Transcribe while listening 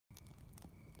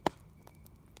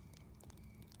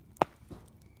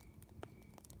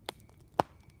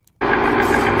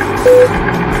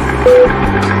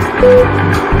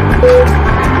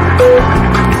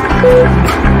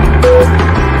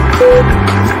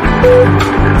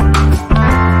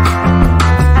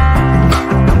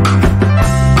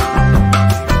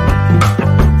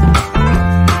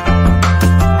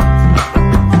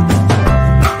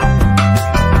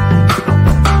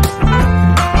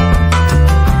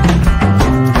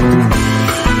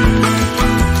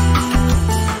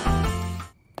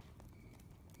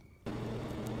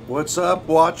What's up,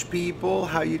 watch people?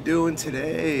 How you doing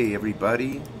today,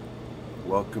 everybody?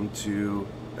 Welcome to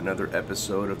another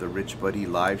episode of the RichBuddy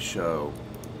live show.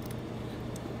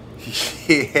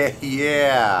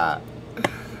 Yeah.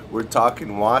 We're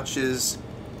talking watches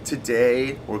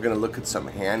today. We're gonna look at some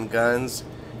handguns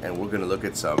and we're gonna look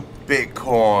at some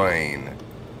Bitcoin.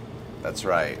 That's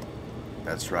right.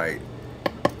 That's right.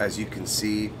 As you can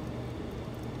see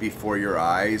before your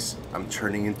eyes, I'm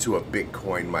turning into a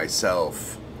Bitcoin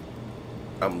myself.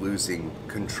 I'm losing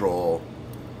control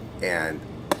and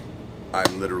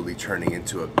I'm literally turning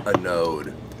into a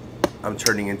node. I'm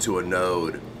turning into a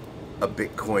node, a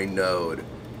Bitcoin node,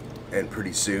 and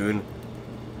pretty soon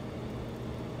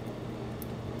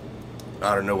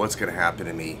I don't know what's gonna happen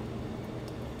to me.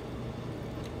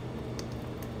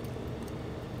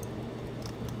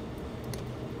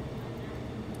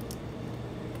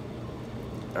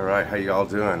 Alright, how y'all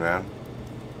doing, man?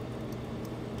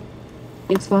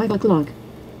 It's 5 o'clock.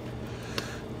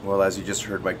 Well, as you just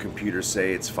heard my computer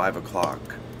say, it's 5 o'clock.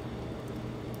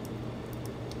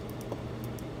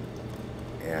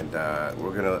 And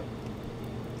we're gonna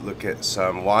look at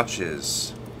some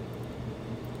watches.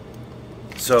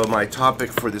 So my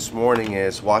topic for this morning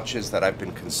is watches that I've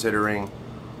been considering.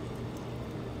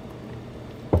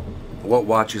 What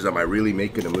watches am I really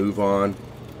making a move on?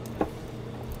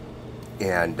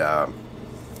 And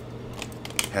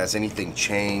has anything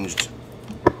changed?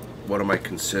 What am I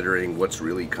considering? What's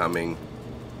really coming?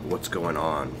 What's going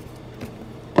on?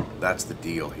 That's the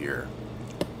deal here.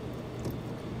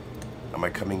 Am I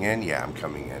coming in? Yeah, I'm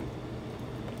coming in.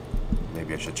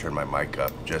 Maybe I should turn my mic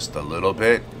up just a little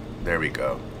bit. There we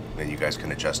go. Then you guys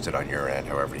can adjust it on your end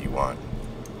however you want.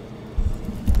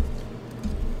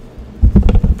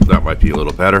 That might be a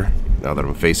little better now that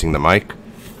I'm facing the mic.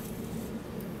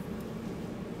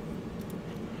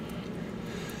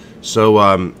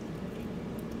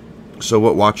 So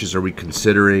what watches are we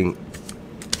considering?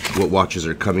 What watches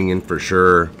are coming in for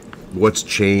sure? What's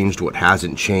changed? What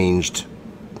hasn't changed?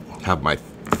 Have my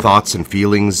thoughts and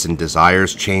feelings and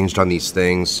desires changed on these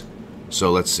things? So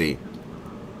let's see.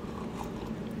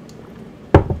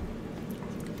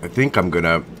 I think I'm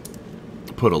gonna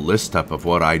put a list up of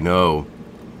what I know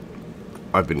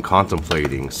I've been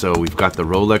contemplating. So we've got the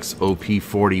Rolex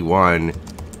OP41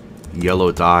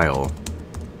 yellow dial.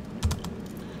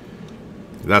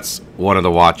 That's one of the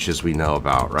watches we know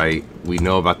about, right? We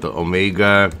know about the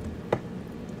Omega.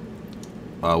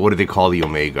 What do they call the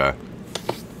Omega?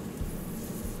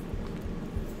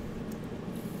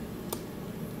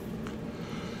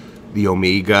 The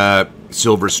Omega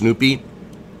Silver Snoopy.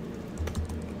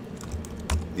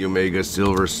 The Omega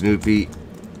Silver Snoopy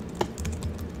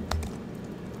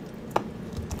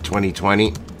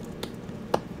 2020.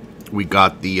 We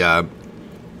got the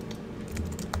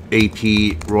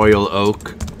AP Royal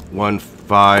Oak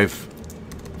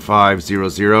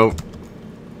 15500.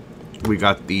 We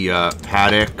got the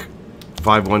Paddock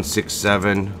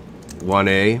 5167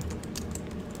 1A.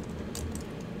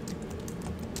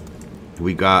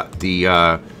 We got the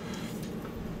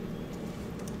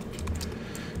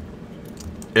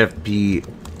FP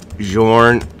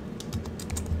Journe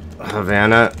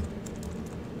Havana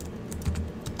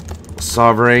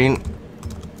Sovereign.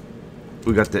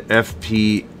 We got the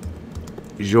FP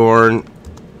Journe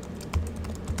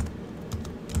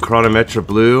Chronometra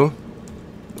Blue.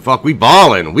 Fuck, we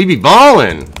ballin'. We be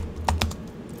ballin'.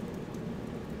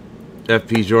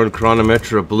 FP Journe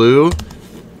Chronometra Blue.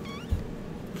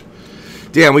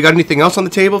 Damn, we got anything else on the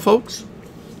table, folks?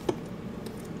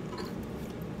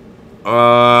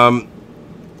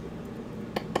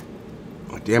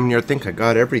 Damn near think I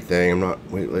got everything. I'm not...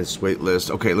 Wait list.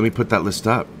 Okay, let me put that list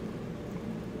up.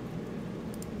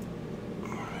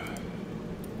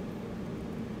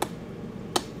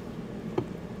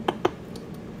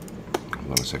 Hold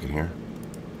on a second here.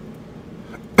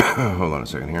 Hold on a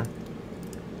second here.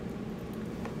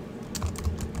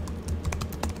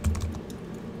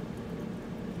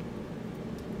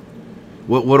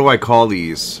 What do I call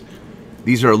these?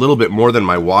 These are a little bit more than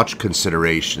my watch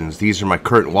considerations. These are my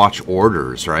current watch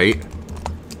orders, right?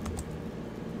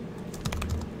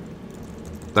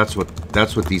 That's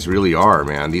what these really are,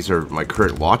 man. These are my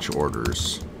current watch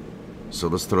orders. So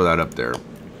let's throw that up there.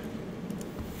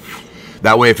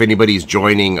 That way, if anybody's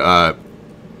joining, the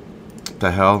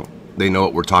hell, they know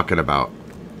what we're talking about.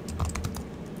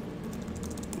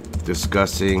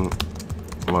 Discussing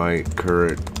my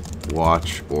current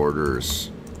watch orders.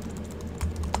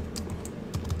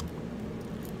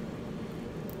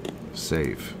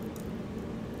 Save.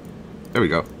 There we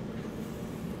go.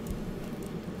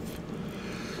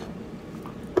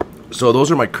 So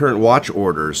those are my current watch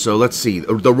orders. So let's see.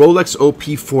 The Rolex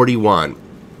OP41.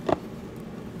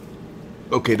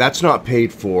 Okay, that's not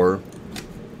paid for.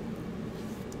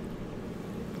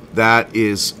 That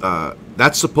is,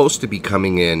 that's supposed to be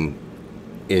coming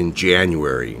in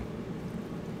January.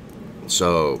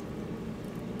 So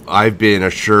I've been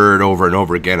assured over and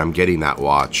over again I'm getting that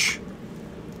watch.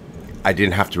 I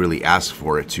didn't have to really ask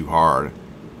for it too hard.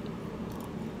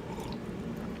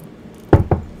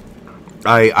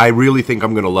 I really think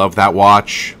I'm going to love that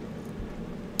watch.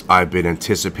 I've been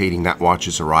anticipating that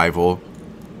watch's arrival.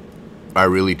 I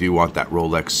really do want that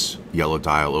Rolex yellow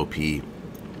dial OP.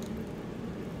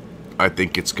 I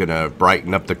think it's going to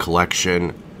brighten up the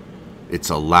collection. It's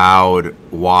a loud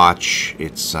watch.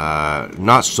 It's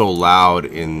not so loud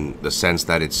in the sense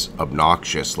that it's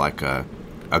obnoxious like a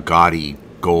gaudy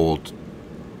gold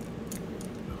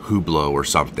Hublot or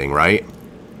something, right?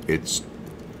 It's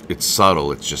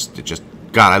subtle. It just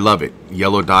God, I love it.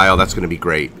 Yellow dial, that's going to be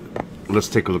great. Let's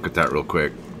take a look at that real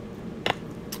quick.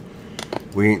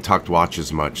 We ain't talked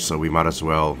watches much, so we might as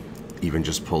well even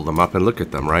just pull them up and look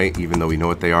at them, right? Even though we know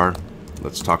what they are.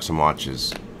 Let's talk some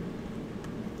watches.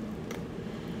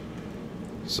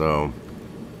 So,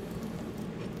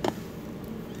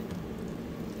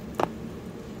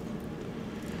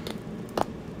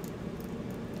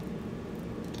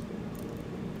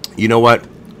 you know what?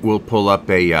 We'll pull up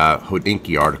a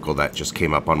Hodinkee article that just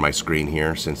came up on my screen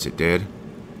here, since it did.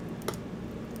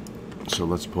 So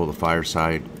let's pull the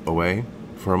Fireside away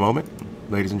for a moment,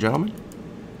 ladies and gentlemen.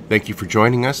 Thank you for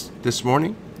joining us this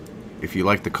morning. If you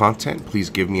like the content,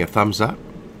 please give me a thumbs up,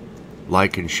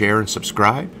 like and share and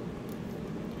subscribe.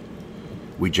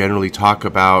 We generally talk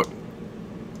about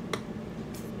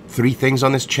 3 things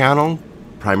on this channel,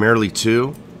 primarily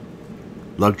 2: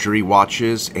 luxury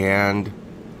watches and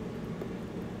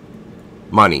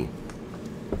money.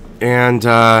 And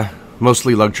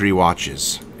mostly luxury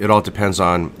watches. It all depends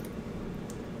on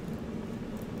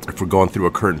if we're going through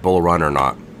a current bull run or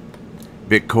not.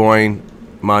 Bitcoin,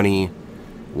 money,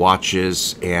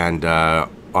 watches, and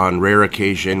on rare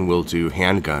occasion we'll do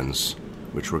handguns,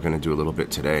 which we're going to do a little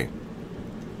bit today.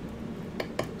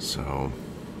 So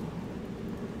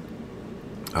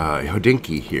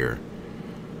Hodinkee here.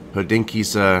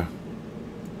 Hodinkee's a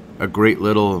great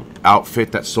little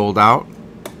outfit that sold out,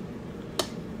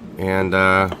 and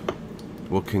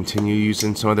we'll continue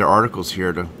using some of their articles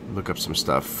here to look up some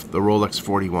stuff. The Rolex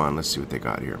 41, let's see what they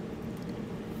got here.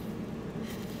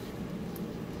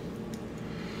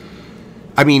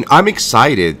 I mean, I'm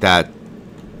excited that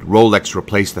Rolex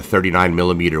replaced the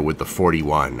 39mm with the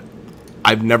 41.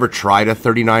 I've never tried a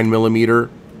 39mm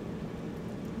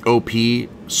OP,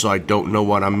 so I don't know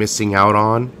what I'm missing out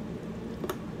on.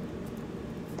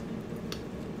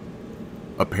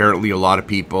 Apparently a lot of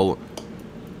people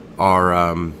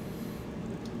are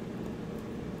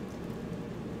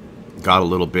got a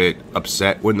little bit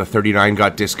upset when the 39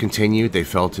 got discontinued. They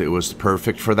felt it was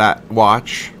perfect for that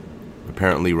watch.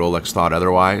 Apparently Rolex thought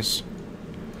otherwise.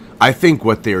 I think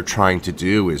what they're trying to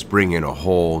do is bring in a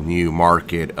whole new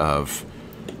market of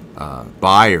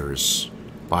buyers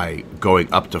by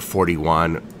going up to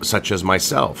 41, such as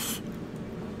myself.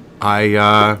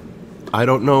 I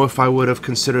don't know if I would have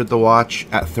considered the watch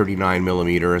at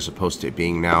 39mm as opposed to it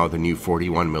being now the new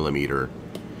 41mm.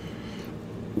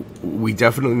 We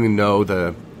definitely know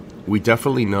that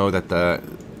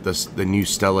the new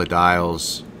Stella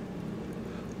dials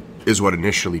is what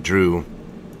initially drew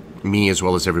me as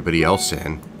well as everybody else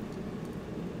in.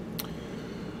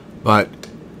 But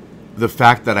the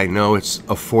fact that I know it's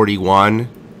a 41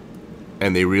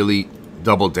 and they really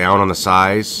doubled down on the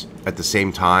size at the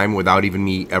same time without even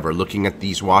me ever looking at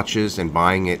these watches and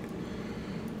buying it,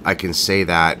 I can say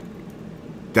that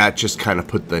that just kind of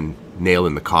put the nail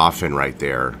in the coffin right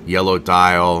there. Yellow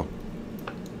dial,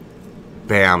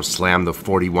 bam, slam the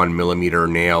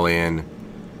 41mm nail in,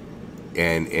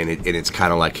 and it's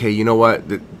kind of like, hey, you know what?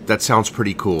 That sounds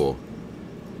pretty cool.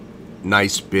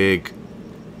 Nice big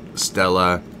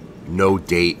Stella no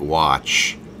date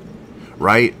watch,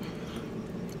 right?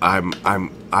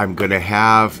 I'm gonna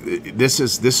have this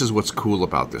is what's cool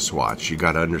about this watch. You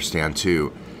got to understand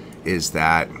too, is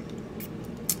that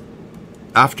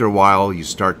after a while you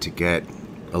start to get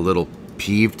a little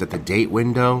peeved at the date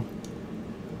window.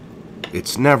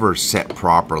 It's never set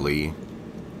properly.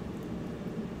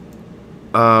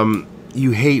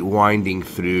 you hate winding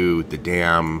through the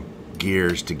damn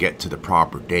gears to get to the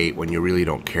proper date when you really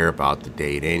don't care about the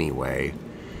date anyway.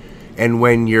 And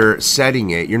when you're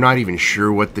setting it, you're not even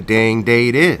sure what the dang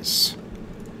date is.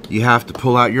 You have to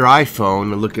pull out your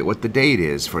iPhone and look at what the date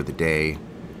is for the day.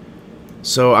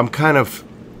 So I'm kind of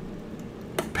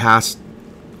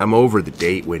I'm over the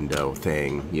date window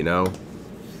thing, you know?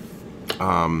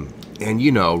 And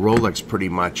you know, Rolex pretty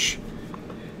much,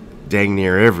 dang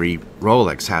near every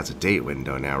Rolex has a date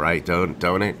window now, right?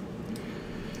 Don't it?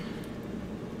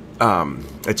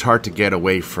 It's hard to get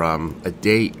away from a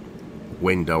date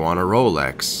window on a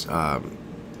Rolex,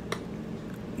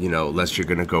 you know, unless you're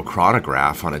gonna go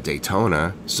chronograph on a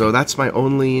Daytona. So that's my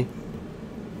only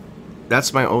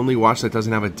watch that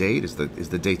doesn't have a date is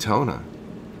the Daytona.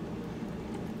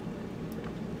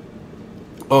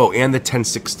 Oh, and the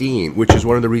 1016, which is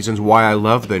one of the reasons why I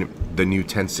love the new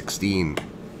 1016,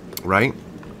 right?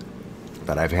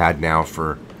 That I've had now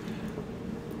for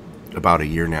about a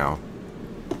year now.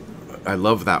 I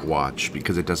love that watch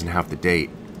because it doesn't have the date.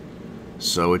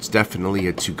 So it's definitely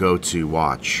a to-go-to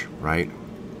watch, right?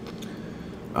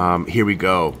 Here we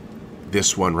go.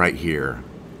 This one right here.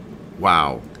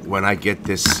 Wow. When I get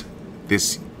this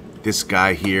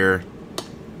guy here,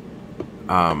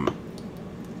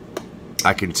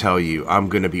 I can tell you, I'm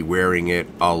going to be wearing it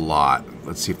a lot.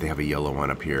 Let's see if they have a yellow one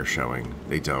up here showing.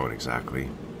 They don't exactly.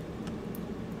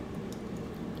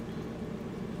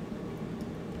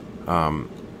 I'm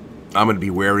going to be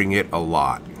wearing it a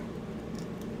lot.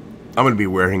 I'm going to be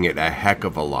wearing it a heck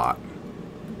of a lot.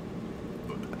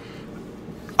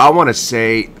 I want to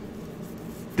say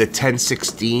the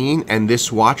 1016 and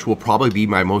this watch will probably be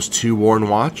my most two-worn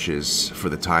watches for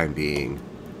the time being.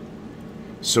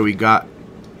 So we got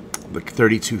the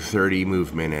 3230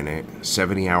 movement in it,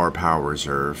 70-hour power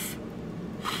reserve.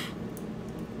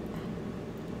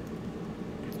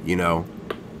 You know,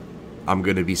 I'm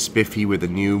going to be spiffy with a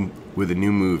new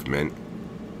movement,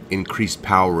 increased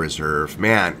power reserve.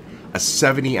 Man, a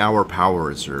 70-hour power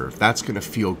reserve. That's going to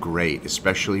feel great,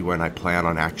 especially when I plan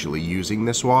on actually using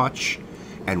this watch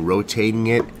and rotating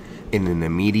it in an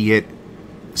immediate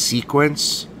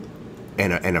sequence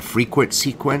and a frequent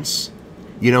sequence.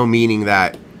 You know, meaning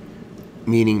that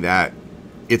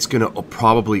it's going to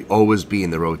probably always be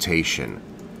in the rotation.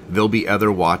 There'll be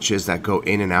other watches that go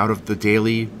in and out of the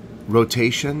daily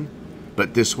rotation,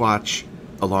 but this watch,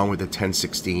 along with the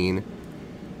 1016,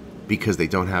 because they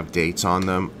don't have dates on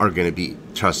them, are going to be,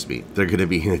 trust me, they're going to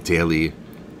be in a daily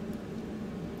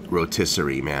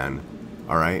rotisserie, man.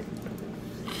 All right?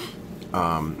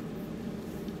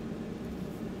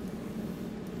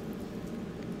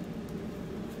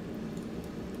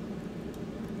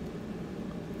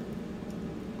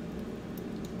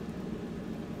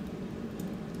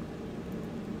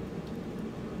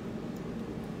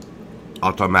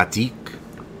 Automatique.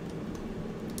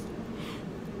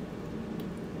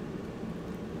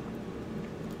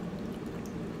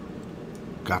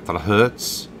 4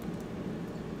 Hertz.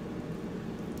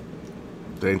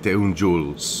 31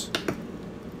 joules.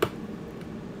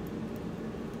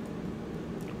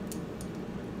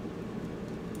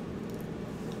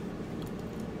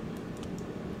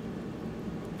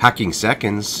 Hacking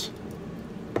seconds.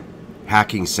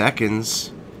 Hacking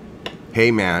seconds. Hey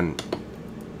man,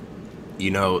 you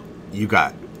know, you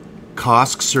got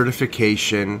COSC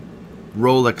certification,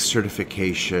 Rolex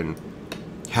certification,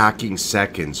 hacking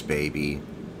seconds, baby.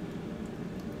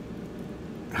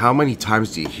 How many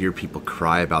times do you hear people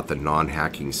cry about the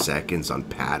non-hacking seconds on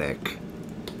Patek?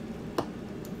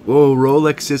 Whoa,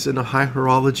 Rolex isn't a high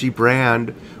horology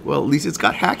brand. Well, at least it's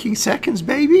got hacking seconds,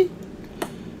 baby.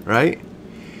 Right?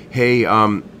 Hey,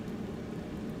 do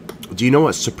you know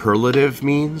what superlative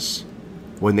means?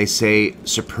 When they say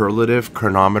superlative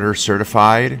chronometer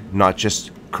certified, not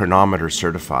just chronometer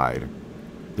certified.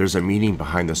 There's a meaning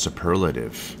behind the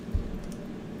superlative.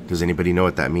 Does anybody know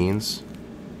what that means?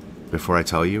 Before I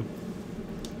tell you?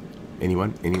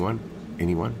 Anyone? Anyone?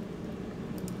 Anyone?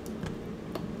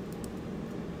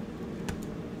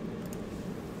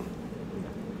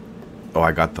 Oh,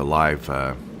 I got the live,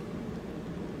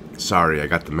 sorry, I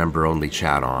got the member-only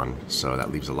chat on, so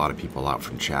that leaves a lot of people out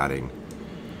from chatting.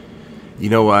 You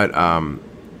know what?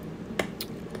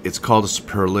 It's called a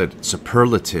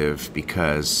superlative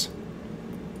because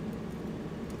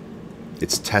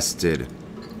it's tested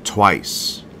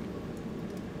twice.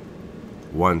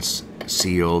 Once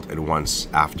sealed and once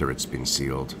after it's been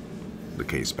sealed. The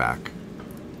case back.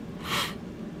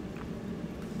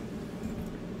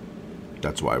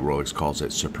 That's why Rolex calls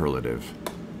it superlative.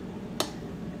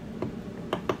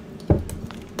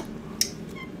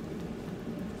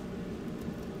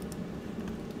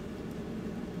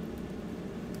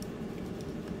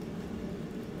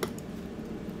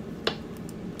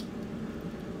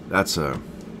 That's a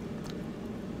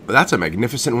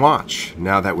magnificent watch.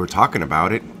 Now that we're talking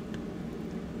about it,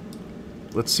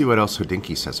 let's see what else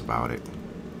Hodinkee says about it.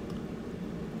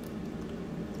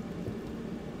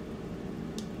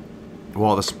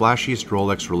 While the splashiest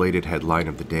Rolex-related headline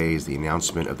of the day is the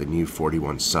announcement of the new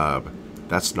 41 sub,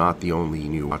 that's not the only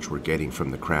new watch we're getting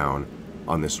from the Crown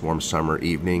on this warm summer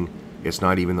evening. It's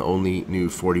not even the only new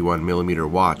 41mm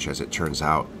watch, as it turns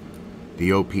out.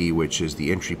 The OP, which is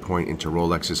the entry point into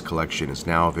Rolex's collection, is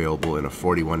now available in a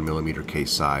 41mm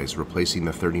case size, replacing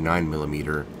the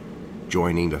 39mm,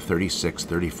 joining the 36,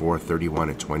 34, 31,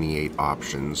 and 28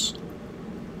 options.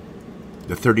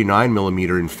 The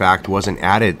 39mm, in fact, wasn't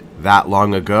added that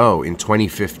long ago, in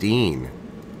 2015.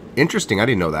 Interesting, I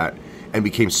didn't know that. And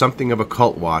became something of a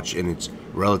cult watch in its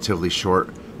relatively short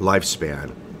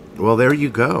lifespan. Well, there you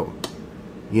go.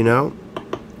 You know,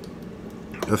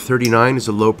 a 39 is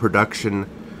a low production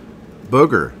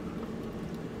booger.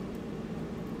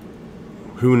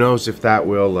 Who knows if that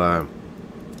will, I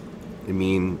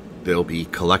mean, they'll be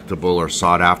collectible or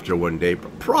sought after one day,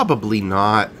 but probably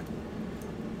not.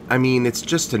 I mean, it's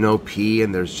just an OP,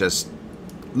 and there's just,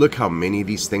 look how many of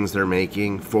these things they're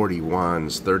making.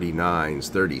 41s, 39s,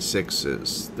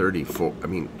 36s, 34. I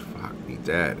mean, fuck me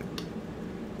dead.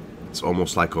 It's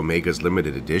almost like Omega's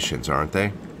limited editions, aren't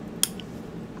they?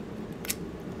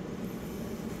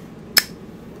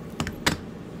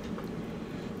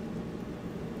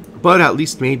 But at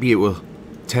least maybe it will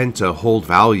tend to hold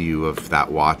value of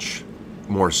that watch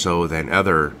more so than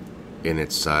other in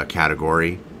its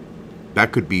category.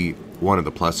 That could be one of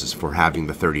the pluses for having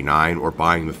the 39 or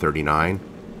buying the 39.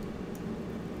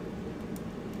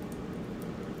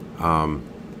 I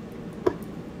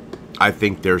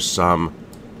think there's some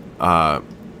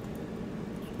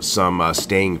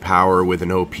staying power with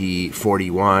an OP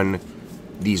 41.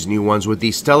 These new ones with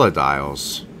these Stella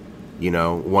dials. You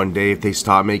know, one day if they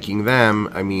stop making them,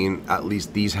 I mean, at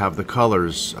least these have the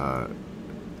colors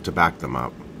to back them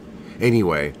up.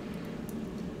 Anyway,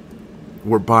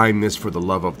 we're buying this for the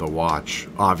love of the watch,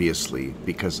 obviously,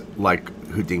 because like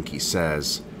Hodinkee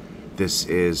says, this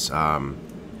is the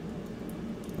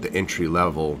entry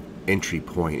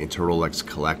point into Rolex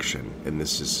collection, and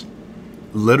this is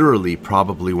literally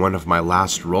probably one of my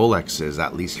last Rolexes,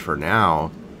 at least for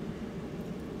now.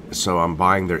 So I'm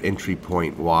buying their entry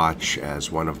point watch as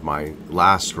one of my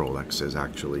last Rolexes,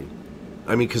 actually.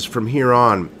 I mean, because from here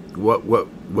on, what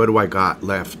do I got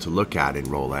left to look at in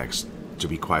Rolex, to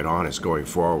be quite honest, going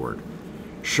forward?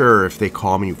 Sure, if they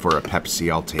call me for a Pepsi,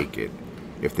 I'll take it.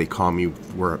 If they call me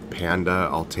for a Panda,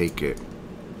 I'll take it.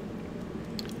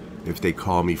 If they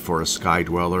call me for a Sky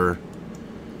Dweller,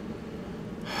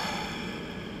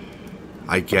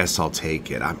 I guess I'll take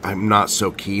it. I'm not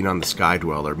so keen on the Sky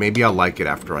Dweller. Maybe I'll like it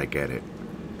after I get it.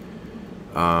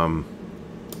 I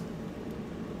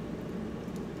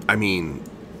mean,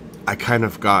 I kind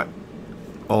of got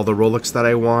all the Rolex that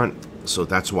I want, so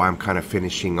that's why I'm kind of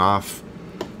finishing off.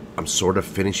 I'm sort of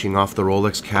finishing off the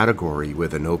Rolex category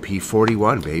with an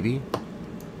OP41, baby.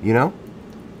 You know?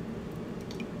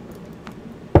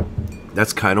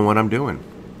 That's kind of what I'm doing.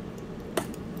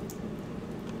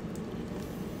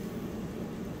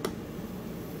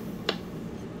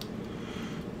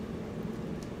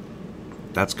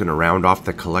 That's going to round off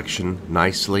the collection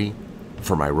nicely.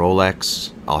 For my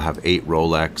Rolex, I'll have 8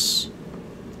 Rolex.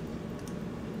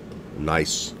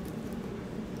 Nice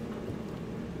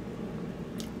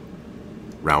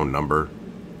round number.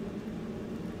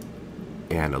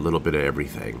 And a little bit of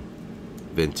everything.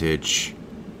 Vintage.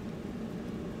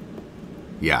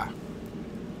 Yeah.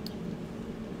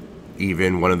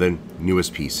 Even one of the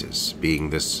newest pieces being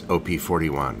this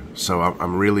OP41. So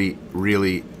I'm really,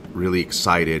 really, really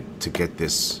excited to get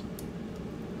this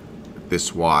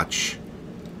watch.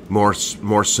 More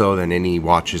so than any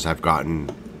watches I've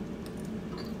gotten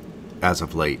as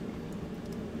of late.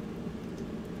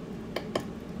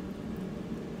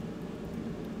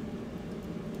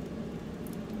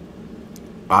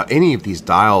 Any of these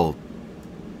dial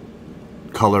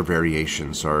color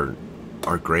variations are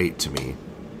great to me.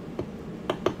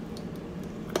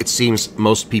 It seems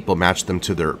most people match them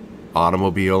to their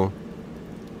automobile,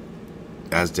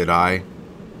 as did I.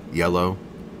 Yellow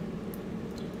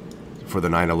for the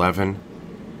 911.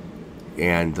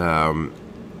 And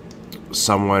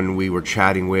someone we were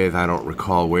chatting with, I don't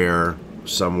recall where,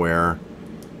 somewhere,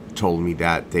 told me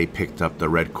that they picked up the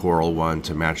red coral one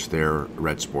to match their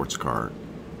red sports car.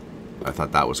 I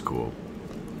thought that was cool.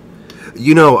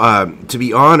 You know, to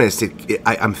be honest,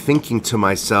 I'm thinking to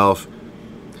myself,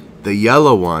 the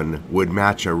yellow one would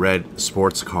match a red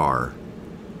sports car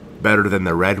better than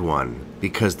the red one.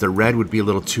 because the red would be a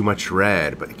little too much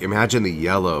red. But imagine the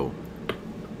yellow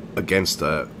against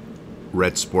a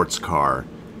red sports car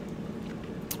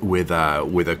with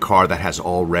a car that has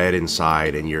all red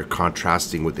inside, and you're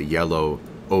contrasting with the yellow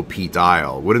OP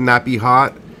dial. Wouldn't that be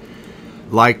hot?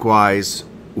 Likewise,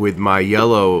 with my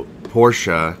yellow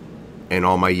Porsche and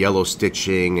all my yellow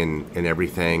stitching and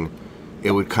everything,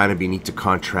 it would kind of be neat to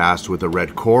contrast with a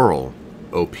red coral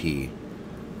OP.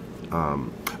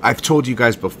 I've told you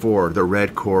guys before, the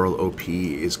red coral OP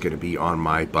is going to be on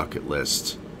my bucket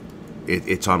list.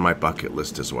 It's on my bucket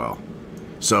list as well.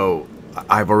 So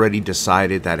I've already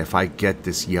decided that if I get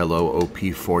this yellow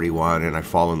OP41 and I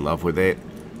fall in love with it,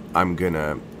 I'm going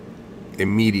to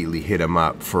immediately hit him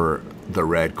up for the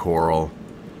red coral.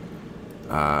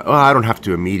 Well, I don't have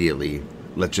to immediately.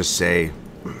 Let's just say,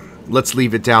 let's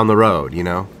leave it down the road, you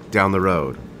know? Down the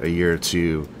road. A year or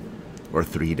 2 or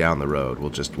 3 down the road.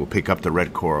 We'll pick up the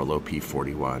red coral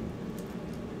OP41.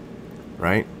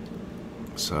 Right?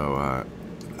 So,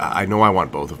 I know I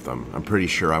want both of them. I'm pretty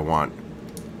sure I want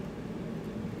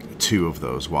 2 of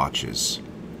those watches.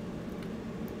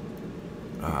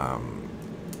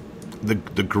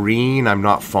 The green I'm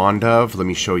not fond of. Let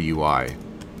me show you why.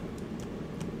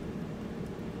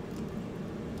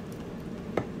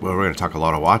 Well, we're going to talk a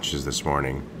lot of watches this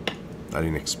morning. I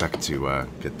didn't expect to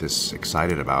get this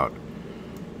excited about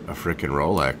a frickin'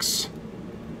 Rolex.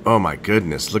 Oh my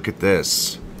goodness, look at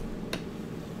this.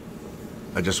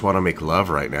 I just want to make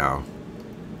love right now.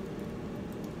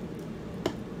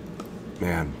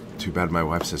 Man, too bad my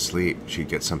wife's asleep. She'd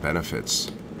get some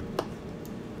benefits.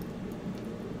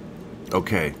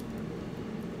 Okay.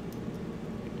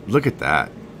 Look at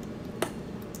that.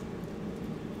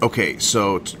 Okay,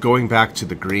 so going back to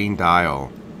the green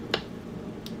dial,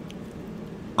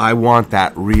 I want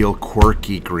that real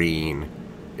quirky green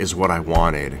is what I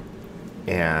wanted.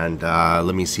 And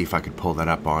let me see if I could pull that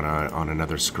up on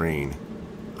another screen.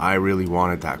 I really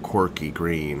wanted that quirky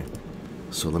green.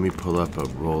 So let me pull up a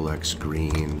Rolex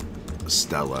green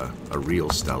Stella, a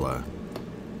real Stella.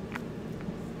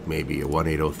 Maybe a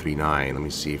 18039. Let me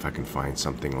see if I can find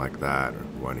something like that. Or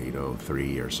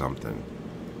 1803 or something.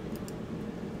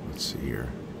 Let's see here.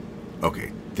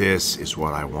 Okay, this is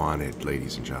what I wanted,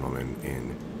 ladies and gentlemen,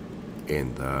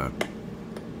 in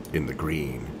the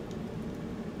green.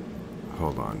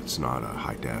 Hold on, it's not a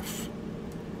high def.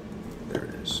 There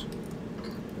it is.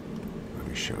 Let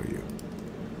me show you.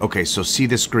 Okay, so see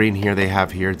this green here they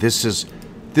have here? This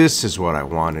is what I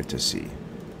wanted to see.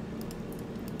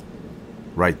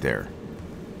 Right there.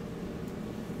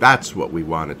 That's what we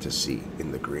wanted to see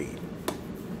in the green.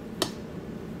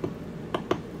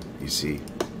 You see?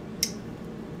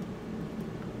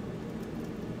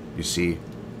 You see?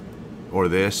 Or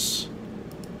this.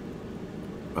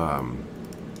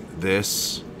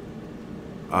 This.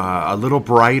 A little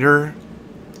brighter.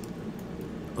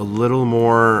 A little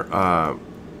more,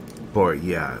 boy,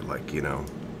 yeah, like, you know.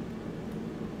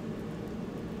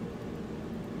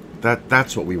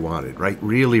 That's what we wanted, right?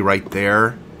 Really right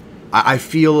there. I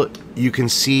feel you can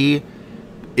see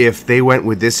if they went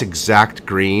with this exact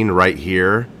green right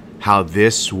here, how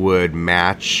this would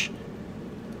match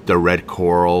the red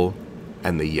coral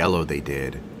and the yellow they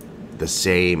did. The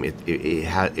same,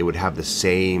 it would have the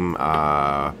same,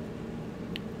 I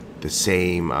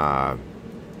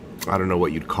don't know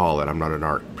what you'd call it. I'm not an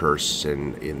art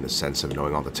person in the sense of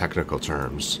knowing all the technical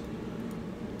terms.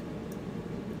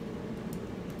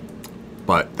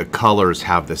 But the colors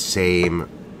have the same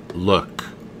look.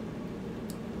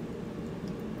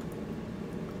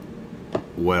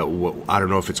 Well, I don't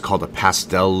know if it's called a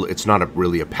pastel. It's not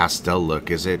really a pastel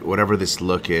look, is it? Whatever this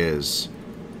look is,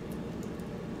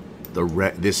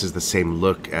 this is the same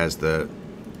look as the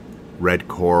red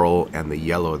coral and the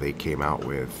yellow they came out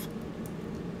with.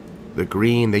 The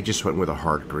green, they just went with a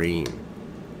hard green.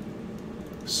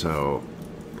 So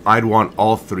I'd want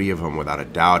all 3 of them without a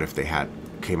doubt. If they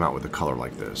came out with a color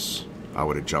like this, I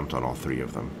would have jumped on all 3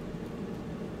 of them.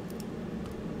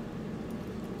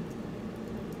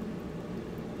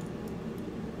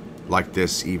 Like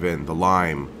this, even the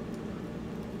lime.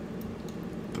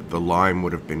 The lime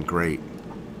would have been great.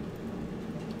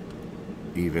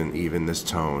 Even this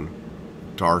tone,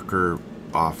 darker,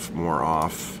 off, more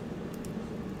off.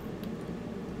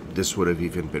 This would have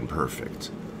even been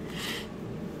perfect.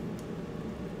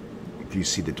 Do you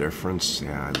see the difference?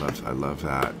 Yeah, I love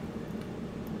that.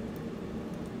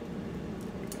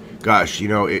 Gosh, you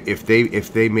know, if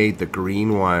they made the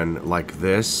green one like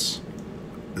this,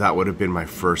 that would have been my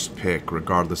first pick,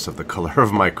 regardless of the color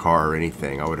of my car or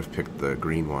anything. I would have picked the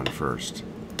green one first.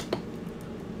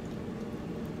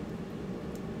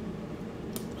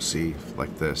 See,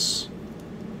 like this.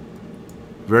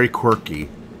 Very quirky.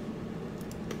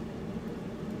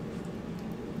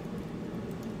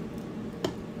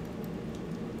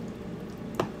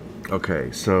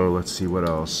 Okay, so let's see what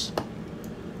else.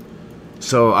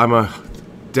 So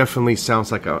definitely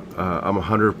sounds like I'm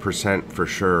 100% for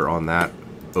sure on that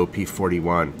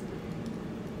OP41.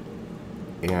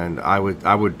 And I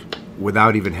would,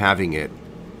 without even having it,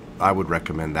 I would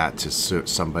recommend that to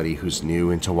somebody who's new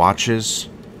into watches.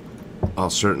 I'll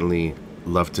certainly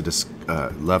love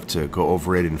to go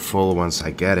over it in full once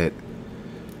I get it,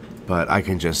 but I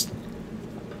can just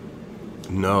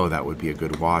know that would be a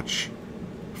good watch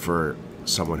for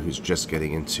someone who's just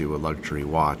getting into a luxury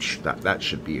watch. That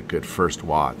should be a good first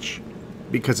watch,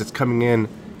 because it's coming in,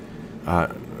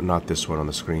 not this one on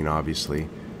the screen obviously,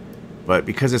 but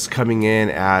because it's coming in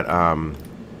at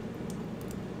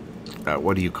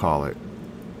what do you call it,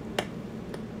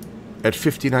 at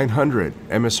 $5,900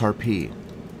 MSRP.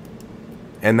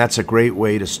 And that's a great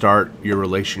way to start your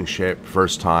relationship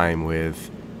first time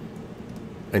with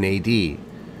an AD.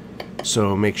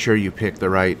 So make sure you pick the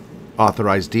right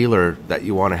authorized dealer that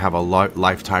you want to have a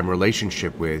lifetime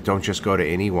relationship with. Don't just go to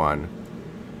anyone.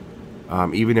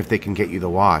 Even if they can get you the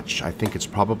watch, I think it's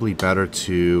probably better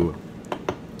to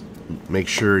make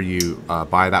sure you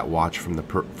buy that watch from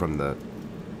the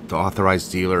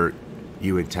authorized dealer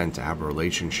you intend to have a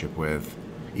relationship with,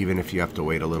 even if you have to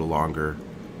wait a little longer.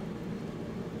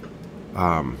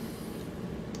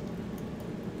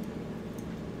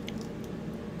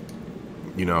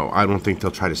 You know, I don't think they'll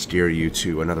try to steer you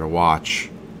to another watch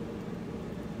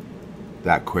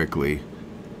that quickly.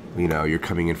 You know, you're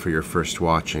coming in for your first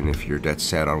watch, and if you're dead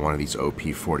set on one of these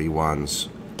OP41s,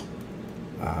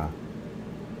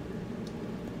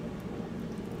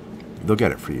 they'll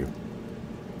get it for you.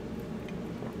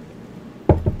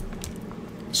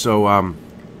 So,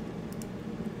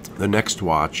 the next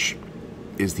watch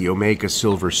is the Omega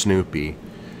Silver Snoopy.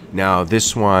 Now,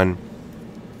 this one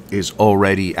is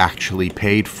already actually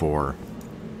paid for.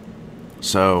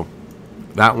 So,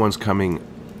 that one's coming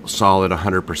solid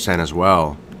 100% as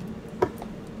well.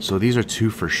 So, these are two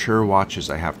for sure watches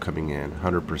I have coming in,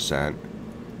 100%.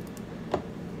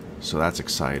 So, that's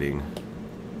exciting.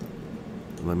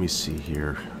 Let me see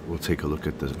here. We'll take a look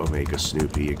at the Omega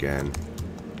Snoopy again.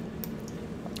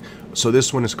 So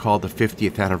this one is called the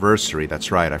 50th anniversary.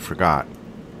 That's right, I forgot.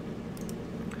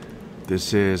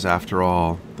 This is, after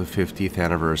all, the 50th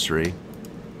anniversary.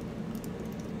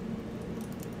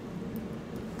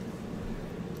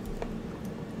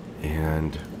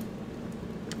 And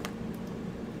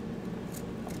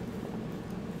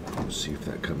let's see if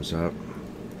that comes up.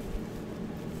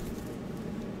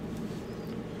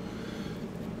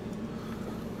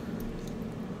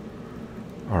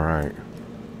 All right.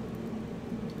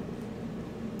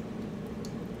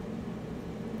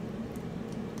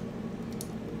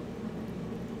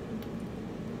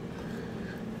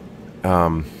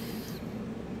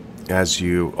 As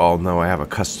you all know, I have a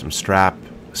custom strap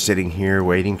sitting here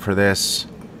waiting for this.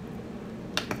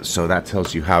 So that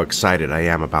tells you how excited I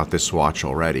am about this watch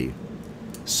already.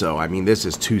 So, I mean, this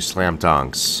is two slam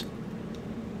dunks.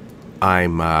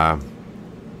 I'm,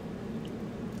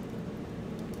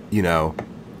 you know,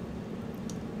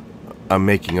 I'm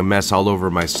making a mess all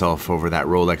over myself over that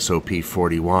Rolex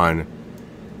OP41.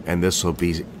 And this will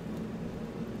be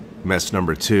mess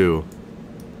number 2.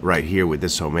 Right here with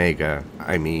this Omega.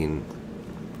 I mean,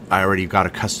 I already got a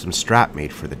custom strap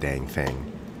made for the dang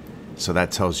thing. So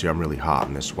that tells you I'm really hot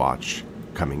on this watch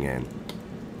coming in.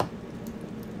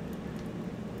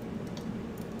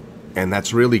 And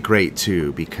that's really great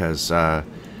too, because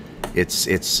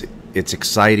it's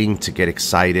exciting to get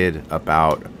excited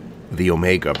about the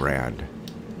Omega brand.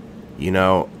 You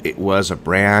know, it was a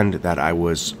brand that I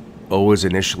was always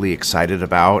initially excited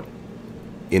about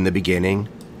in the beginning.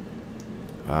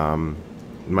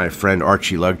 My friend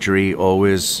Archie Luxury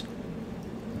always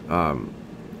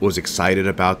was excited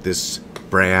about this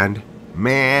brand,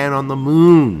 Man on the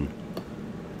Moon.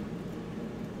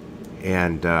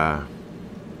 And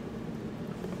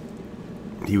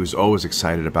he was always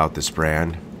excited about this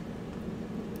brand.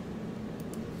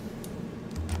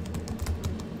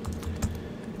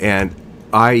 And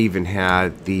I even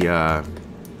had the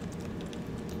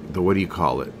what do you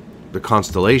call it? The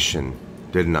Constellation,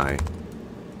 didn't I?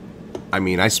 I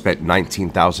mean, I spent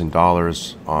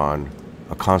 $19,000 on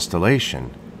a Constellation,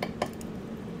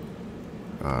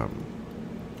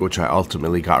 which I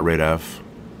ultimately got rid of.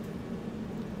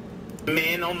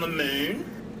 Man on the Moon?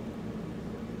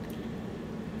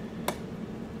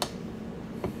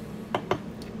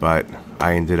 But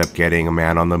I ended up getting a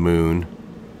Man on the Moon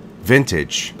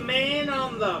vintage. Man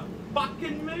on the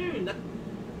fucking moon.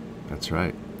 That's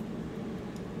right.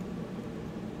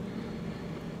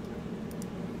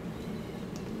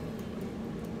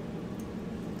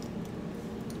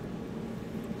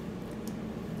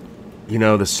 You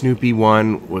know, the Snoopy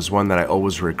one was one that I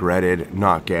always regretted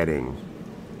not getting.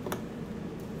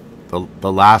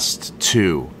 The last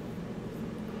two.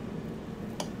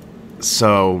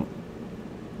 So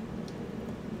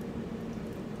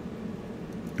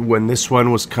when this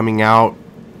one was coming out,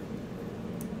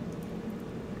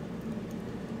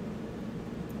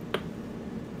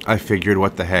 I figured,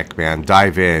 what the heck, man,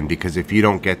 dive in, because if you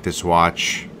don't get this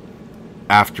watch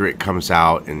after it comes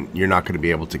out, and you're not going to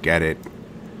be able to get it,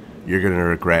 you're going to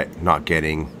regret not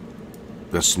getting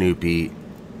the Snoopy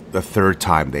the third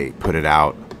time they put it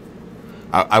out.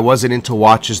 I wasn't into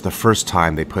watches the first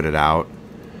time they put it out.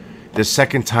 The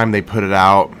second time they put it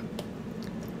out,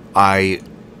 I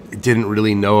didn't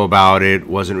really know about it,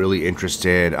 wasn't really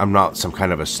interested. I'm not some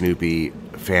kind of a Snoopy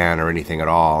fan or anything at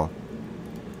all.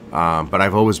 But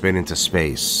I've always been into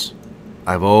space.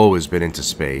 I've always been into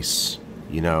space.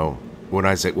 You know, when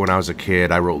I was a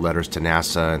kid, I wrote letters to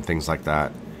NASA and things like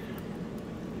that.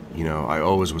 You know, I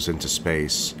always was into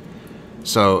space.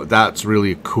 So that's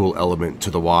really a cool element to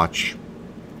the watch.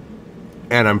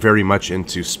 And I'm very much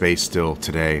into space still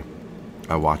today.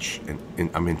 I watch, and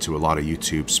I'm into a lot of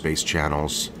YouTube space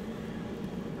channels.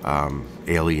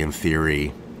 Alien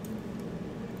Theory.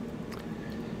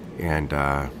 And,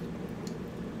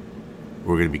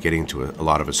 we're going to be getting into a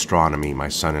lot of astronomy, my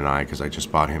son and I, because I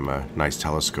just bought him a nice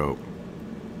telescope.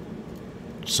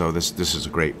 So this is a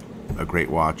great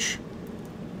watch.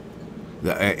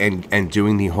 And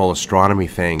doing the whole astronomy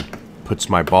thing puts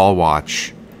my ball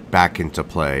watch back into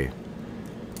play,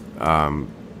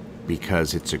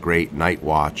 because it's a great night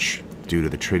watch due to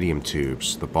the tritium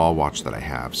tubes, the ball watch that I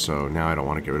have. So now I don't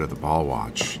want to get rid of the ball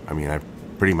watch. I mean, I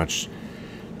pretty much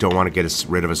don't want to get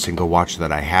rid of a single watch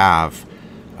that I have.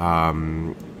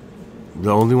 The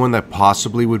only one that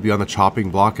possibly would be on the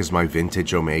chopping block is my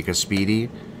vintage Omega Speedy,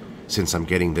 since I'm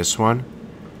getting this one,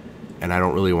 and I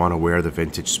don't really want to wear the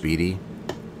vintage Speedy.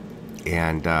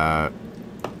 And I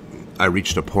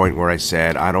reached a point where I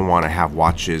said I don't want to have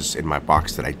watches in my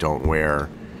box that I don't wear,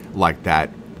 like that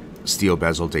steel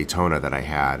bezel Daytona that I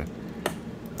had,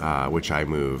 which I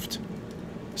moved.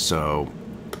 So,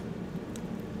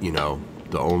 you know,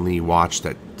 the only watch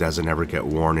that doesn't ever get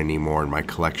worn anymore in my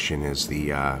collection is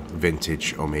the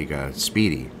vintage Omega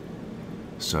Speedy.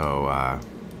 So I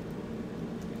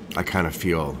kind of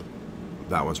feel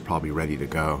that one's probably ready to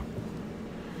go.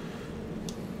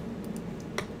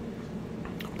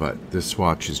 But this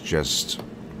watch is just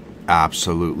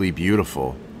absolutely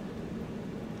beautiful.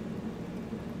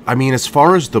 I mean, as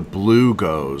far as the blue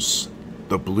goes,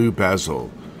 the blue bezel,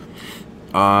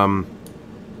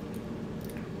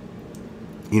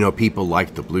 you know, people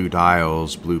like the blue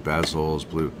dials, blue bezels,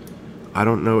 blue... I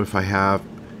don't know if I have...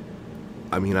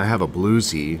 I mean, I have a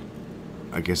bluesy.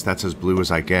 I guess that's as blue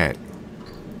as I get.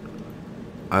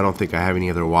 I don't think I have any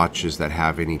other watches that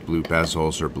have any blue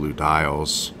bezels or blue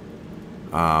dials.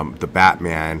 The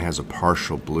Batman has a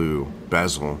partial blue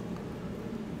bezel.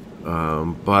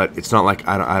 But it's not like...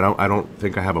 I don't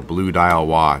think I have a blue dial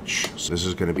watch. So this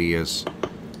is going to be as...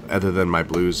 other than my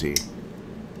bluesy.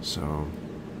 So...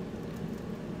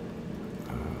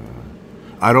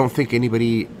 I don't think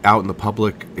anybody out in the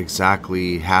public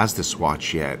exactly has this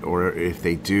watch yet, or if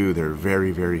they do, they're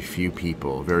very, very few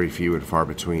people, very few and far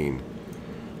between.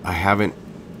 I haven't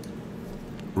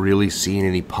really seen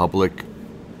any public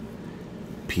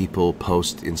people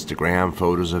post Instagram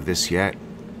photos of this yet.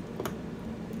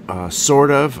 Sort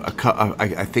of.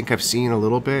 I think I've seen a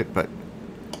little bit, but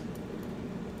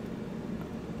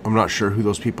I'm not sure who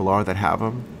those people are that have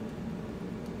them.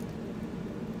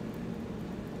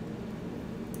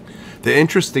 The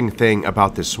interesting thing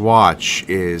about this watch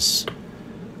is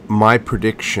my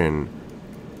prediction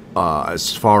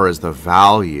as far as the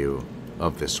value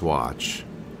of this watch.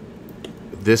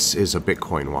 This is a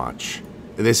Bitcoin watch.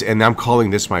 And I'm calling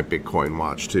this my Bitcoin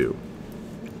watch too.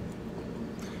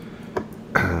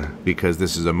 Because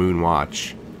this is a moon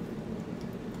watch.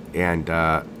 And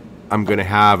I'm going to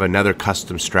have another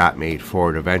custom strap made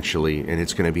for it eventually, and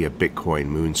it's going to be a Bitcoin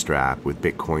moon strap with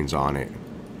Bitcoins on it.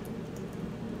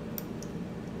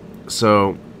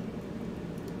 So,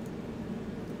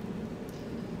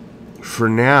 for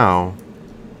now,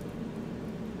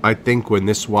 I think when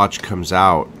this watch comes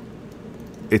out,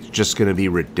 it's just going to be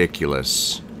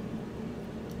ridiculous.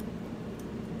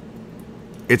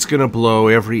 It's going to blow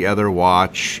every other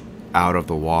watch out of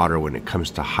the water when it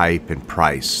comes to hype and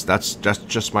price. That's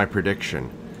just my prediction.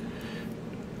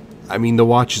 I mean, the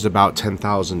watch is about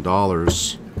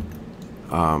 $10,000.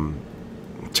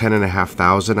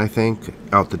 $10,500, I think,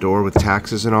 out the door with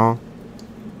taxes and all.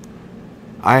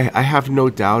 I have no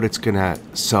doubt it's gonna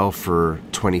sell for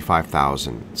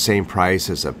 $25,000. Same price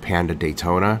as a Panda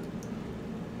Daytona.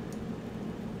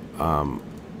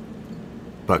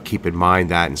 But keep in mind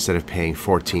that instead of paying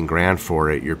 14 grand for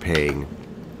it, you're paying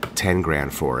 10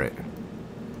 grand for it.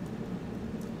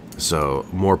 So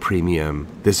more premium.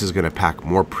 This is going to pack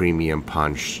more premium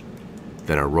punch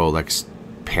than a Rolex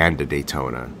Panda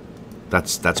Daytona.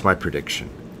 That's my prediction.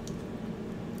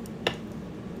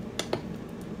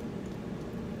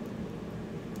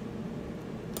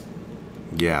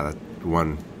 Yeah, that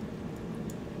one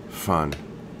fun.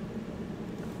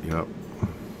 Yep.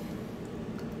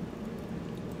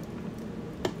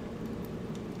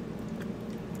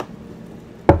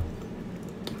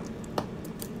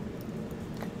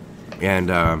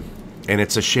 And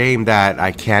it's a shame that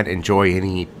I can't enjoy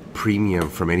any premium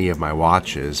from any of my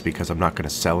watches because I'm not going to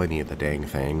sell any of the dang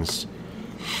things.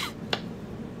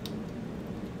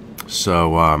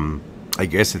 So I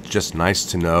guess it's just nice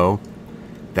to know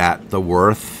that the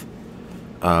worth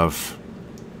of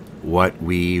what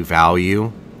we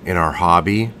value in our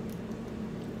hobby,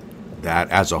 that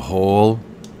as a whole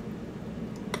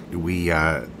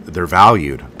they're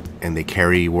valued and they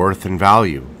carry worth and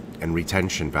value and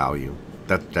retention value.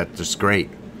 That's just great.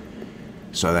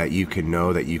 So that you can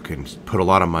know that you can put a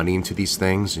lot of money into these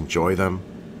things, enjoy them,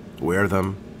 wear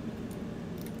them,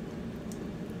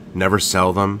 never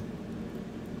sell them,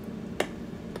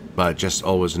 but just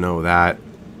always know that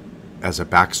as a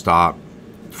backstop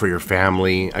for your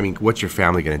family. I mean, what's your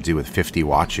family going to do with 50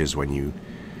 watches when you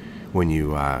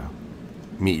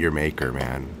meet your maker,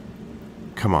 man?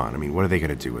 Come on. I mean, what are they going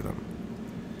to do with them?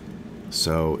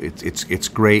 So it's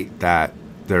great that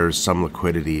there's some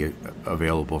liquidity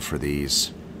available for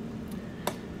these.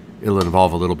 It'll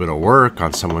involve a little bit of work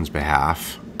on someone's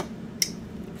behalf.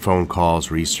 Phone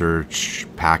calls, research,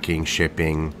 packing,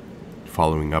 shipping,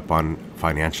 following up on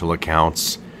financial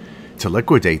accounts to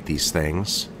liquidate these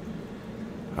things.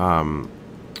 But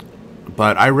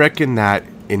I reckon that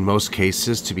in most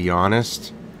cases, to be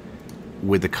honest,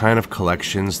 with the kind of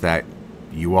collections that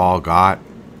you all got,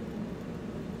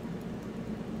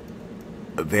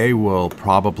 they will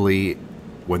probably,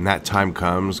 when that time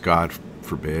comes, God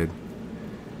forbid,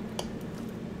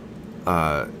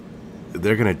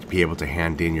 they're going to be able to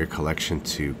hand in your collection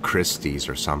to Christie's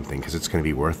or something because it's going to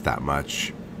be worth that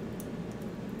much.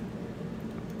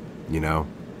 You know?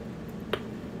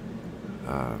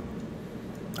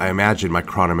 I imagine my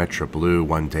Chronometra Blue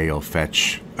one day will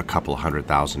fetch a couple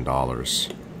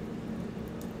 $100,000.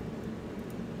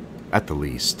 At the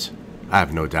least. I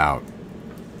have no doubt.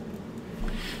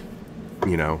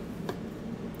 You know,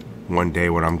 one day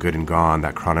when I'm good and gone,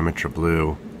 that Chronometra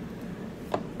Blue,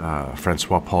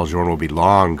 Francois Paul Journe will be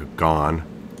long gone,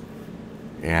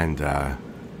 and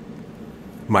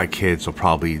my kids will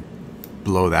probably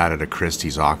blow that at a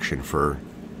Christie's auction for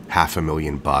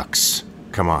 $500,000.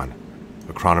 Come on,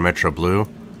 a Chronometra Blue?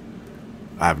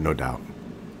 I have no doubt.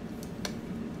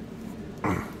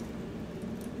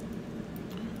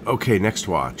 Okay, next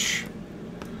watch.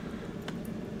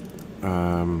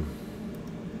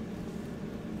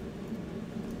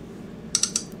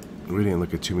 We didn't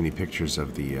look at too many pictures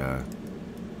of the...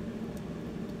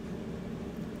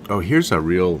 Oh, here's a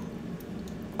real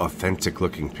authentic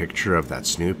looking picture of that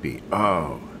Snoopy.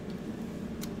 Oh.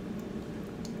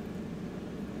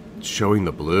 Showing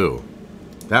the blue.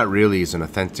 That really is an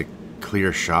authentic,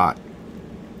 clear shot.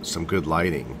 Some good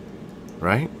lighting.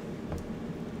 Right?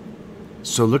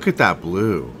 So look at that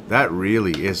blue. That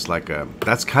really is like a...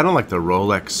 That's kind of like the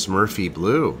Rolex Smurfy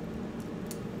blue.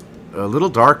 A little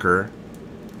darker.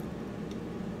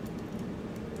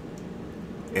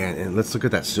 And let's look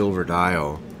at that silver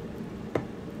dial.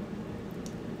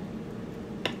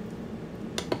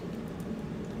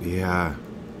 Yeah.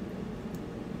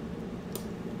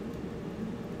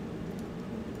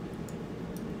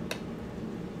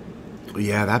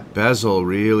 Yeah, that bezel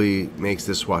really makes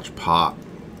this watch pop.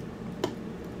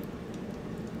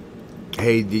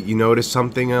 Hey, did you notice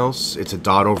something else? It's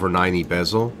a .over 90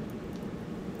 bezel.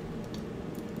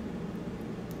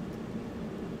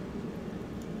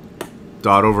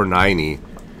 .over 90.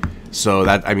 So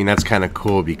that, I mean, that's kind of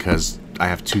cool because I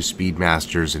have two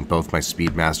Speedmasters and both my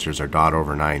Speedmasters are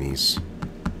 .over 90s.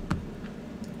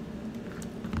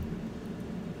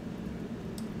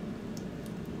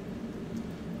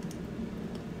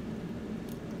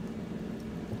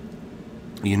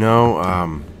 You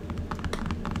know,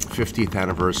 50th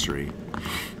anniversary,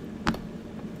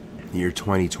 year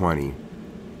 2020.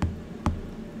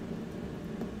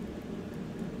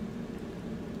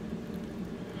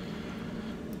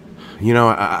 You know,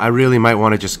 I really might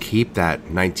want to just keep that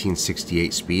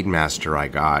 1968 Speedmaster I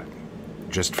got,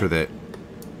 just for the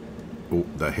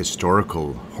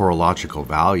historical horological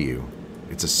value.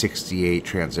 It's a 68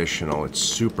 transitional. It's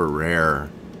super rare.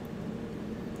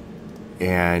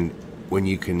 And when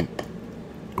you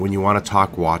want to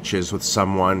talk watches with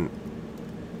someone,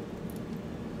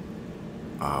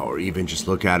 or even just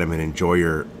look at them and enjoy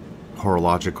your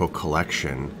horological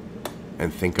collection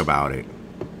and think about it,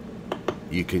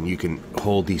 you can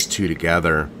hold these two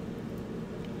together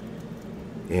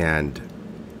and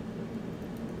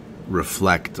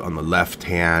reflect on the left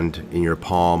hand in your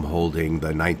palm holding the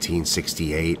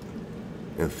 1968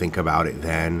 and think about it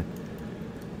then,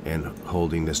 and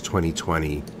holding this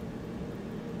 2020.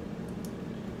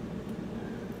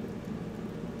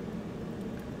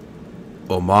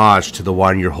 Homage to the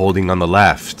one you're holding on the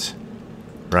left,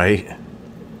 right?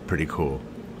 Pretty cool.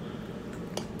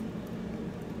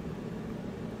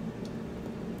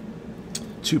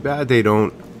 Too bad they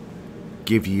don't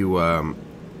give you a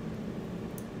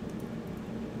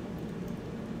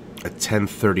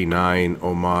 1039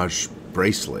 homage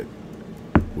bracelet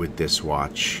with this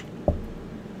watch.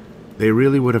 They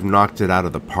really would have knocked it out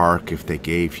of the park if they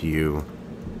gave you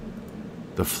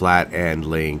the flat end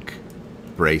link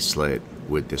bracelet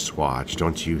with this watch,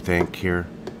 don't you think here?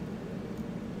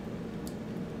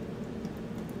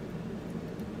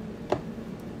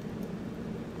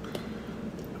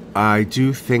 I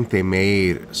do think they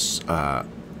made a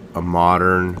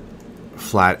modern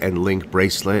flat end link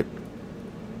bracelet.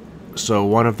 So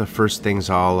one of the first things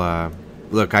I'll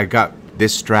look, I got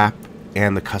this strap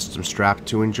and the custom strap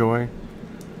to enjoy,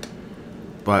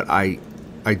 but I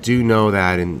do know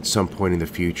that in some point in the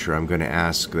future I'm going to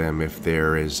ask them if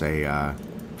there is a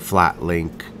flat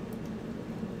link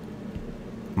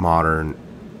modern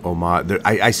homage.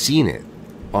 I seen it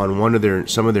on one of their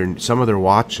some of their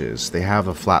watches. They have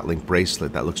a flat link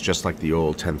bracelet that looks just like the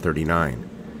old 1039.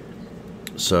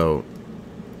 So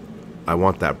I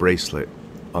want that bracelet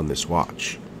on this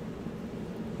watch.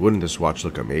 Wouldn't this watch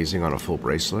look amazing on a full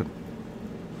bracelet?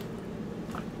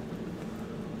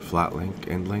 Flat link,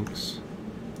 end links.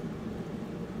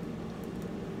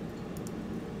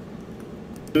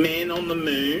 Man on the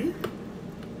moon.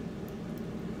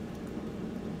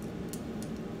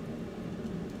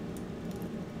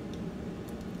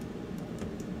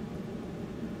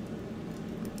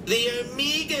 The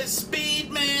Omega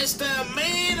Speedmaster,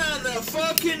 man on the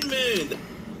fucking moon.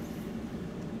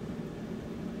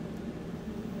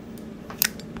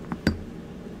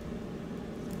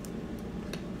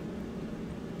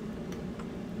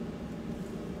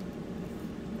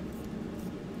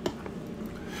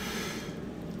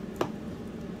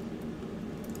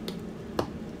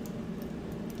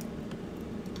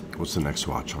 What's the next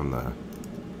watch on the...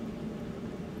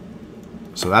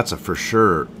 So that's a for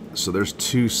sure. So there's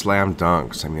two slam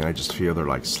dunks. I mean, I just feel they're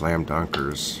like slam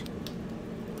dunkers.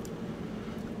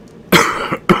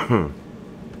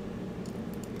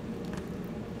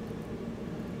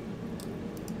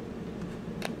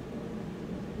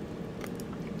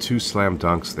 Two slam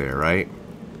dunks there, right?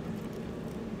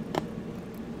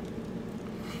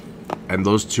 And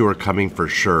those two are coming for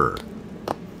sure.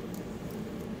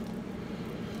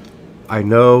 I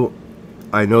know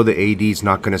the AD's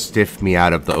not going to stiff me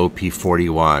out of the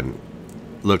OP41.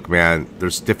 Look, man, they're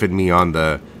stiffing me on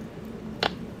the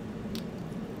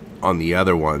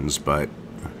other ones, but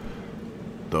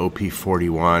the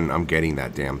OP41, I'm getting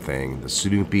that damn thing. The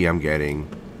Snoopy, I'm getting.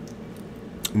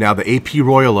 Now, the AP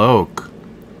Royal Oak,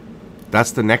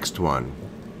 that's the next one.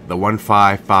 The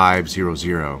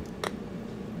 15500.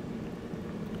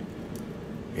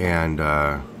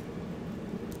 And,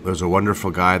 there's a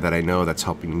wonderful guy that I know that's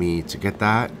helping me to get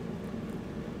that.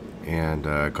 And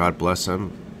God bless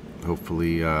him.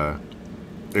 Hopefully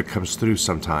it comes through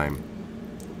sometime.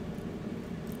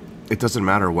 It doesn't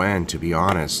matter when, to be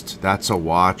honest. That's a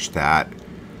watch that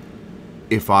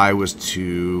if I was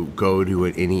to go to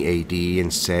any AD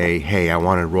and say, hey, I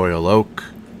want a Royal Oak,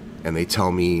 and they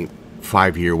tell me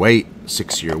 5-year wait,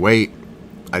 6-year wait,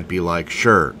 I'd be like,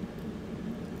 sure.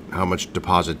 How much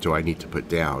deposit do I need to put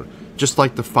down? Just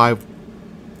like the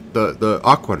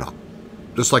Aquanaut.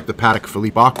 Just like the Patek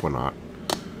Philippe Aquanaut.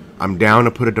 I'm down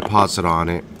to put a deposit on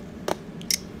it.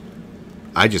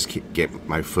 I just can't get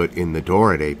my foot in the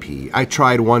door at AP. I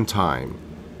tried one time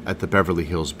at the Beverly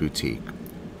Hills Boutique.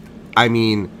 I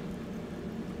mean,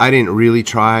 I didn't really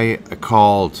try. I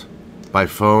called by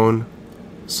phone.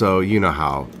 So you know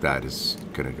how that is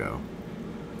going to go.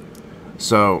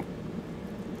 So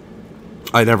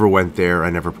I never went there.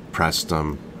 I never pressed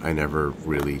them. I never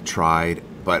really tried,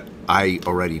 but I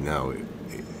already know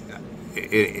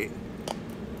it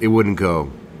wouldn't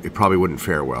go. It probably wouldn't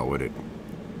fare well, would it?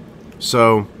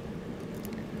 So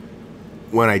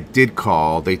when I did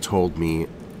call, they told me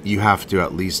you have to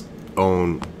at least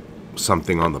own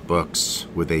something on the books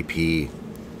with AP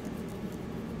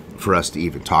for us to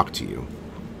even talk to you.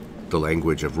 The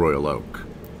language of Royal Oak.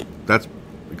 That's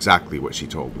exactly what she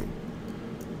told me.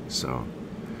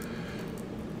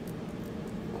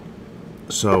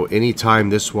 So anytime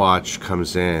this watch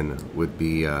comes in would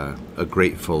be a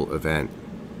grateful event,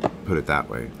 put it that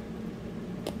way.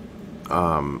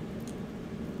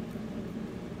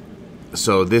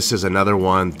 So this is another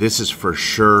one. This is for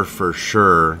sure.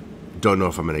 Don't know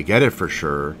if I'm going to get it for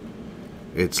sure.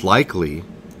 It's likely,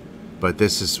 but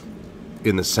this is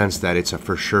in the sense that it's a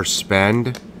for sure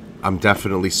spend. I'm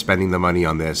definitely spending the money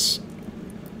on this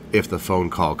if the phone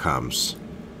call comes.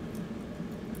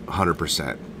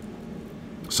 100%.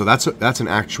 So that's a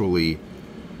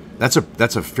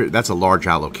large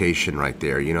allocation right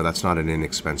there. You know, that's not an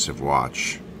inexpensive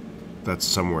watch. That's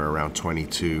somewhere around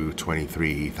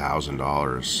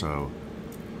 $23,000. So,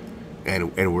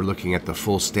 and we're looking at the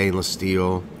full stainless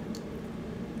steel,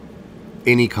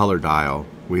 any color dial.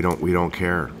 We don't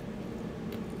care.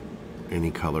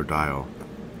 Any color dial.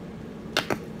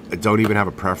 I don't even have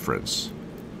a preference.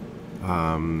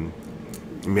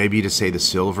 Maybe to say the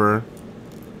silver.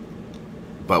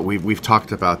 But we've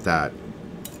talked about that,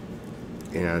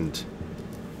 and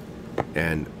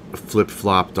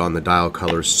flip-flopped on the dial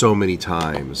colors so many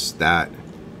times that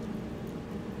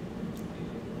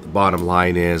the bottom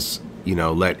line is, you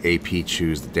know, let AP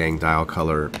choose the dang dial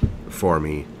color for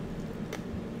me,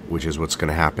 which is what's going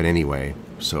to happen anyway.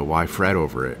 So why fret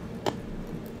over it?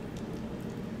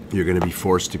 You're going to be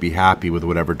forced to be happy with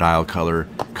whatever dial color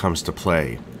comes to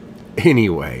play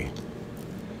anyway.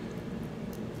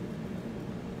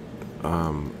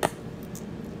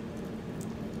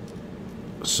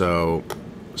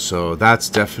 So that's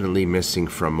definitely missing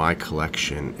from my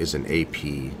collection, is an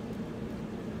AP.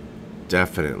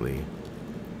 Definitely.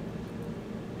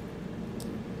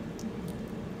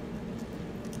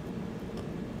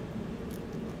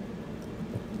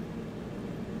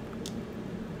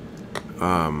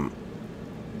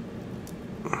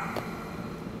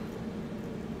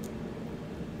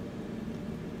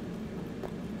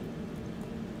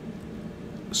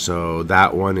 So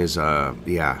that one is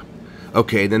yeah.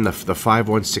 Okay, then the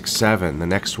 5167, the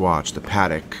next watch, the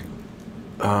Patek.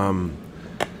 I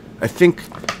think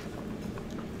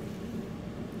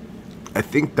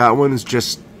that one is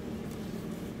just,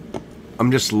 I'm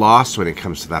just lost when it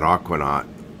comes to that Aquanaut,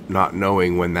 not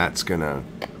knowing when that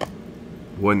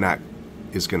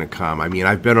is gonna come. I mean,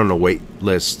 I've been on a wait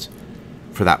list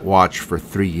for that watch for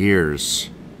 3 years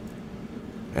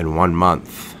and 1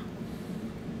 month.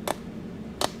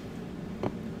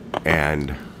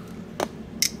 And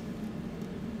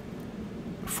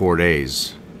 4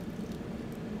 days.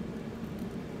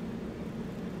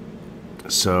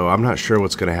 So I'm not sure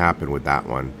what's going to happen with that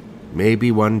one.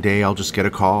 Maybe one day I'll just get a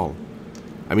call.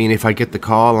 I mean, if I get the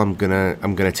call, I'm gonna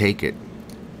take it.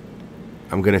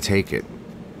 I'm gonna take it.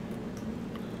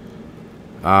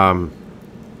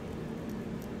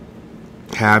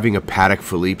 Having a Patek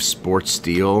Philippe Sports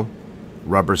Steel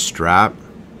rubber strap.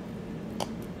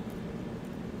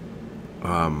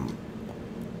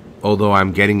 Although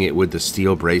I'm getting it with the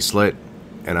steel bracelet,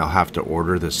 and I'll have to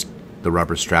order the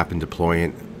rubber strap and deploy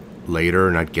it later,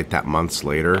 and I'd get that months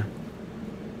later.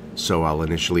 So I'll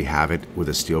initially have it with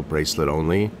a steel bracelet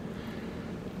only.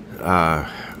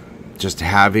 Just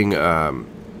having a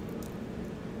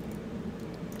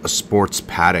sports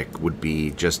Patek would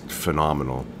be just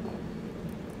phenomenal.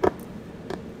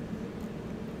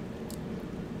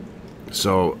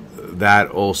 So that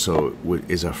also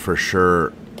is a for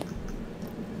sure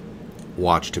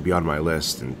watch to be on my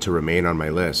list and to remain on my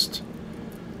list.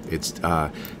 It's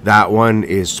that one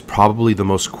is probably the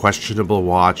most questionable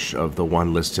watch of the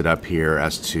one listed up here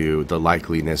as to the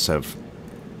likeliness of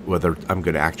whether I'm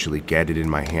going to actually get it in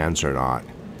my hands or not.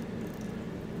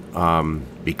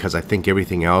 Because I think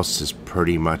everything else is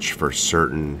pretty much for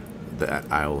certain that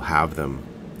I'll have them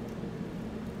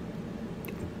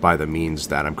by the means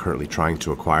that I'm currently trying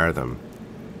to acquire them.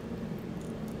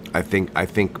 I think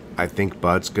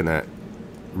Bud's gonna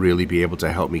really be able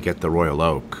to help me get the Royal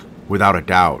Oak, without a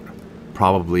doubt,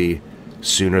 probably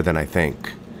sooner than I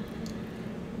think.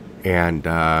 And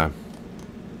there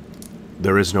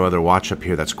is no other watch up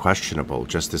here that's questionable,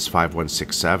 just this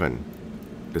 5167,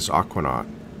 this Aquanaut.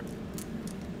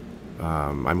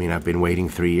 I mean, I've been waiting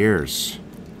 3 years.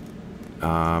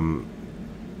 I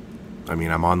mean,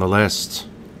 I'm on the list.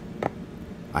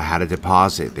 I had a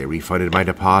deposit. They refunded my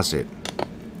deposit.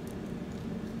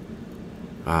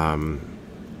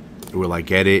 Will I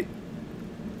get it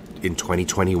in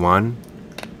 2021?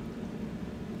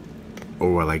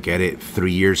 Or will I get it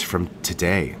 3 years from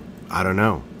today? I don't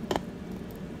know.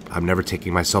 I'm never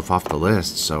taking myself off the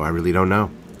list, so I really don't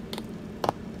know.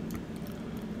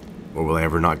 Or will I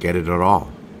ever not get it at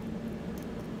all?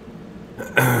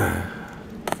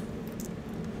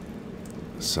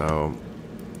 So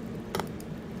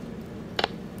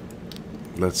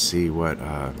let's see what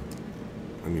let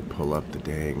me pull up the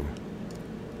dang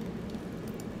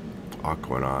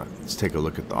Aquanaut. Let's take a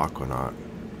look at the Aquanaut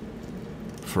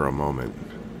for a moment.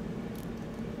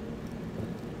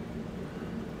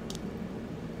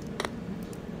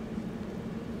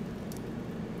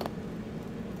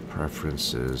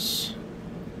 Preferences.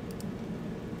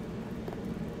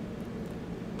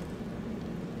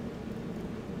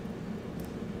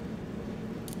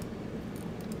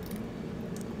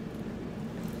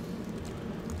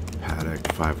 Paddock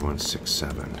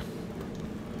 5167.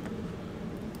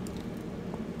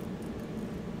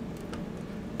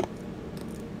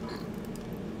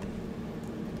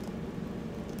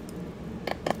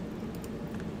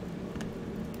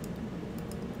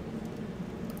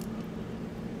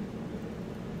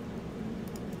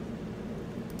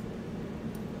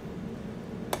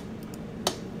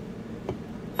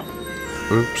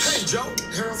 Oops. Hey, Joe.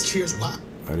 Harold, cheers. What?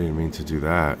 I didn't mean to do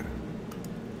that.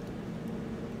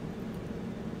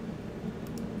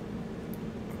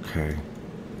 Okay.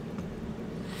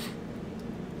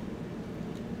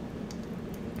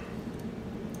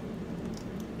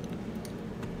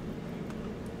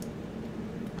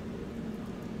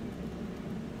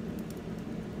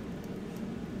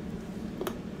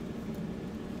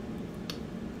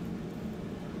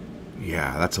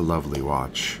 Yeah, that's a lovely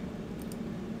watch.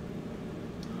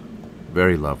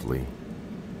 Very lovely.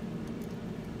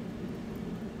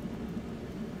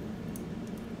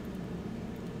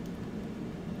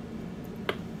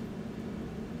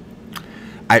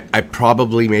 I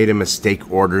probably made a mistake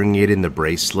ordering it in the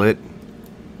bracelet.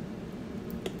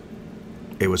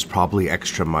 It was probably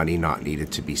extra money not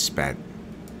needed to be spent.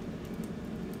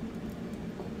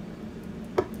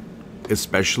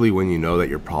 Especially when you know that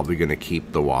you're probably going to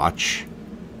keep the watch.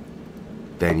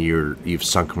 Then you've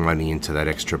sunk money into that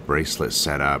extra bracelet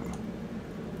setup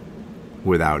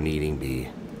without needing be.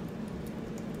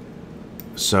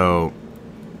 So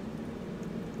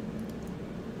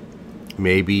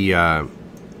maybe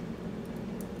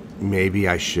maybe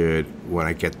I should, when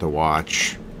I get the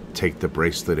watch, take the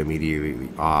bracelet immediately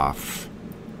off,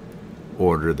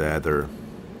 order the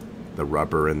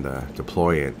rubber and the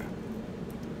deployant,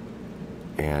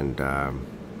 and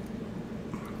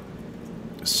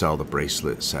sell the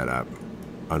bracelet setup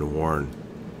unworn,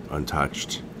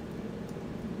 untouched.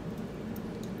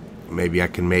 Maybe I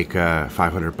can make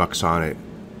 $500 on it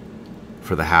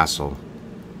for the hassle,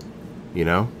 you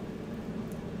know?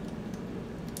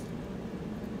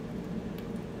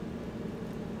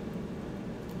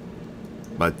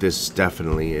 But this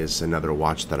definitely is another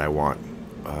watch that I want.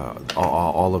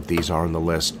 All of these are on the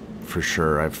list for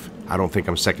sure. I don't think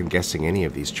I'm second guessing any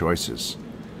of these choices.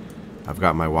 I've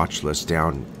got my watch list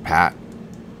down pat,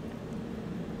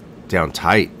 down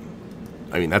tight.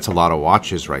 I mean, that's a lot of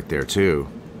watches right there too,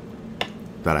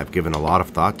 that I've given a lot of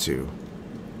thought to.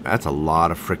 That's a lot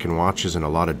of freaking watches and a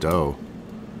lot of dough,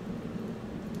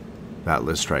 that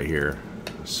list right here.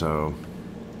 So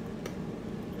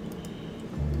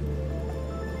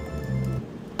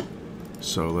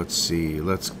let's see.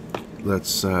 Let's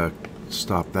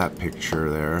stop that picture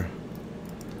there.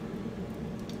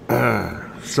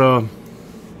 So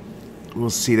we'll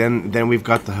see. Then we've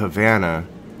got the Havana,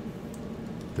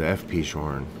 the FP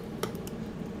Shorn.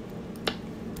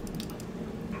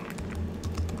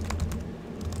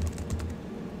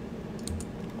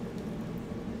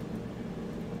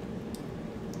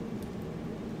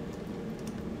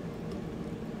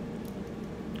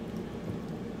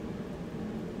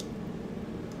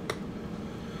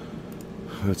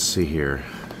 Let's see here.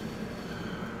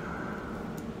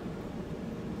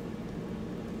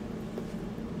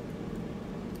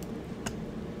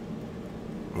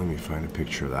 Let me find a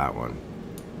picture of that one.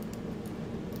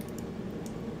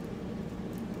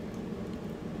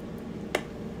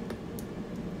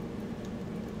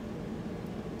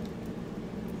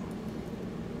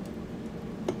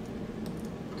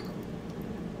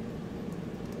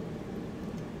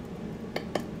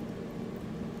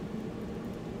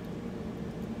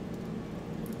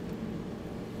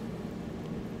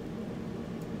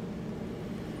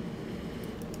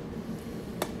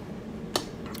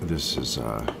 This is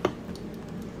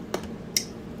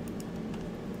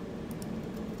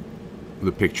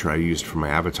the picture I used for my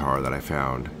avatar that I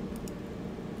found.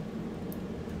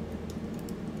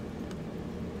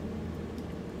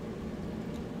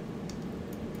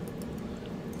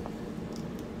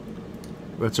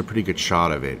 That's a pretty good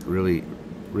shot of it. Really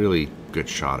good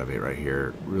shot of it right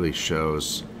here. Really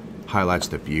highlights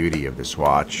the beauty of this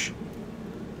watch.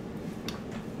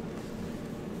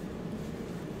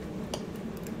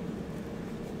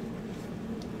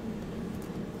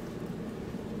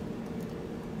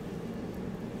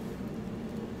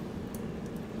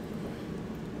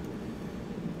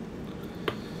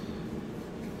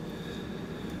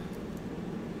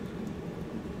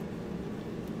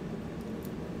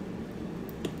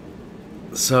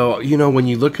 So, you know, when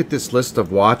you look at this list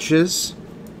of watches,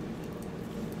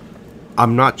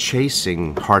 I'm not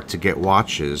chasing hard-to-get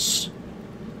watches.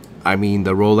 I mean,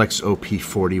 the Rolex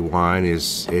OP41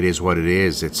 is what it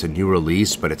is. It's a new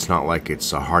release, but it's not like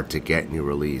it's a hard-to-get new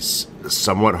release.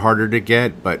 Somewhat harder to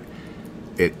get, but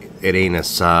it ain't a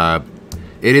sub.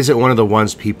 It isn't one of the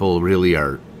ones people really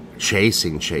are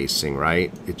chasing,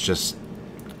 right? It's just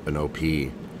an OP.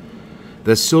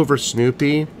 The Silver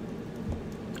Snoopy,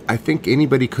 I think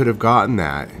anybody could have gotten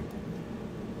that.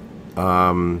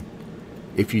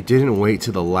 If you didn't wait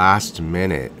to the last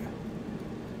minute.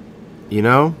 You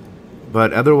know?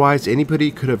 But otherwise,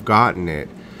 anybody could have gotten it.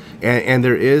 And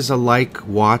there is a like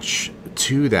watch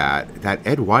to that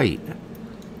Ed White,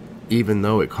 even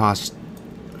though it costs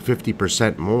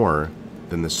 50% more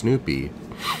than the Snoopy.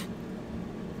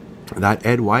 That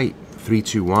Ed White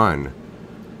 321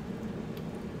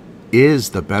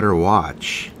 is the better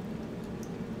watch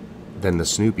than the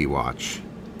Snoopy watch.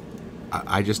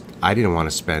 I didn't want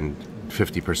to spend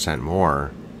 50%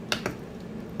 more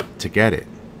to get it.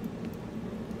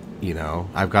 You know,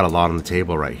 I've got a lot on the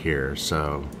table right here,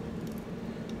 so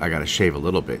I got to shave a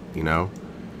little bit, you know.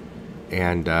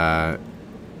 And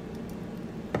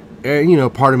you know,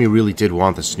 part of me really did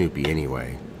want the Snoopy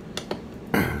anyway.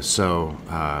 So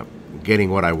getting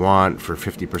what I want for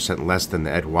 50% less than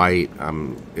the Ed White,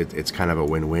 it's kind of a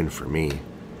win-win for me.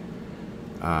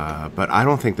 But I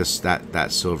don't think that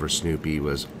silver Snoopy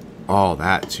was all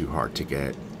that too hard to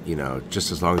get. You know,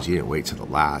 just as long as you didn't wait to the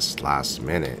last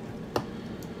minute.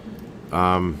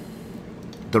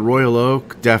 The Royal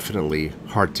Oak, definitely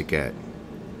hard to get.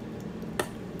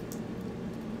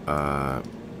 Am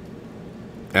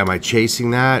I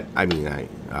chasing that? I mean, I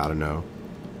don't know.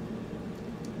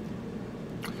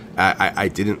 I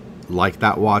didn't like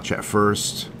that watch at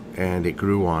first, and it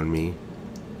grew on me.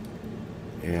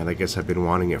 And I guess I've been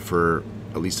wanting it for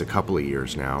at least a couple of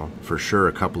years now. For sure,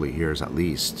 a couple of years at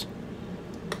least.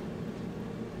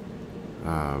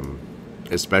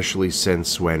 Especially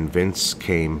since when Vince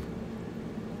came...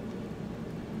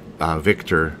 when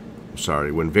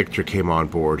Victor came on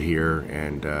board here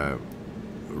and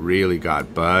really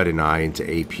got Bud and I into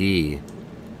AP.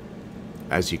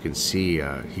 As you can see,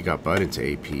 he got Bud into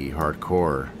AP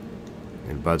hardcore,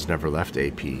 and Bud's never left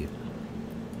AP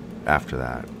after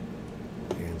that.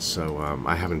 And so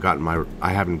I haven't gotten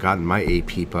my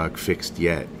AP bug fixed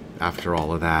yet after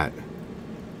all of that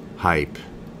hype,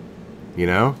 you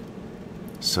know.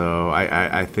 So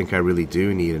I think I really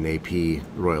do need an AP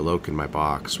Royal Oak in my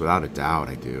box. Without a doubt,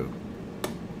 I do.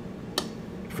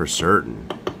 For certain.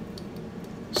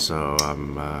 So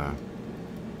I'm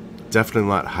definitely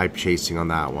not hype chasing on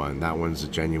that one. That one's a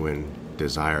genuine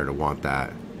desire to want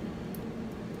that.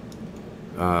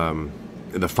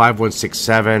 The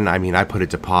 5167, I mean, I put a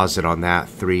deposit on that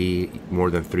more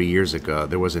than 3 years ago.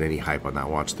 There wasn't any hype on that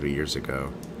watch 3 years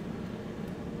ago.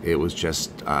 It was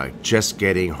just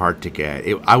getting hard to get.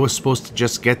 I was supposed to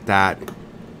just get that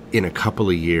in a couple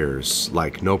of years,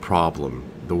 like no problem.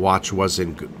 The watch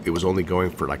wasn't. It was only going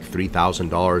for like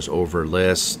 $3,000 over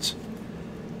list.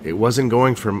 It wasn't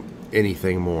going for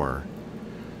anything more.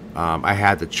 I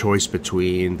had the choice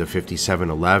between the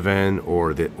 5711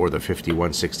 or the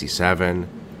 5167.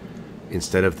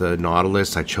 Instead of the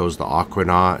Nautilus, I chose the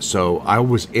Aquanaut. So I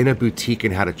was in a boutique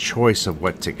and had a choice of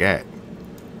what to get.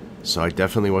 So I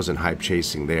definitely wasn't hype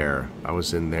chasing there. I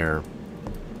was in there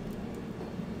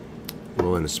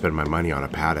willing to spend my money on a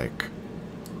Patek.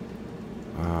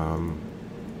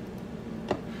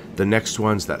 The next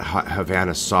one's that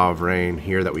Havana Sovereign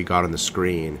here that we got on the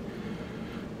screen.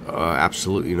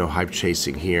 Absolutely no hype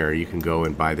chasing here. You can go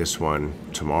and buy this one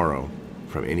tomorrow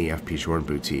from any FP Journe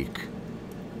boutique.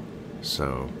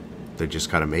 So they just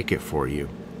gotta make it for you.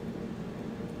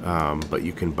 But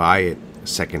you can buy it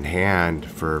secondhand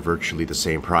for virtually the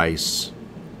same price.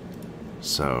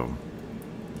 So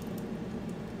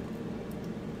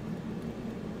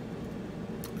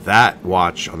that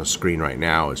watch on the screen right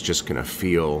now is just gonna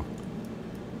feel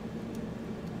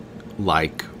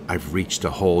like I've reached a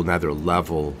whole nother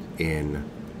level in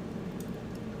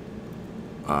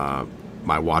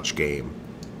my watch game.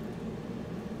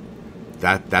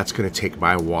 That's gonna take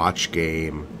my watch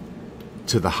game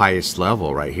to the highest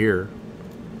level right here.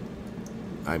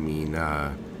 I mean,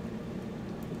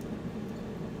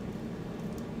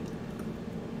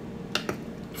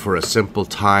 for a simple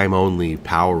time-only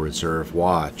power reserve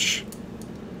watch,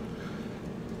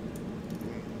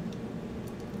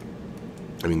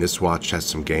 I mean, this watch has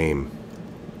some game.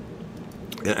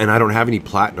 And I don't have any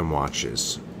platinum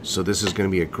watches, so this is going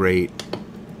to be a great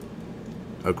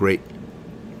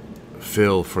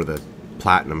fill for the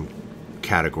platinum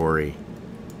category.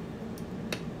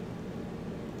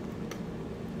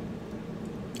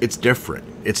 it's different.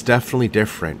 It's definitely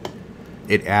different.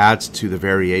 It adds to the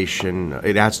variation.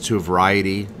 It adds to a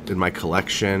variety in my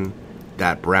collection.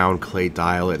 That brown clay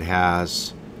dial it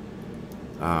has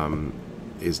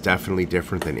is definitely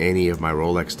different than any of my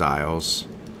Rolex dials.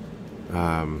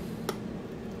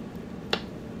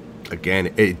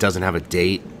 Again, it doesn't have a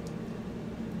date.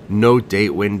 No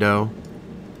date window.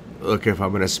 Look, if I'm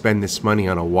going to spend this money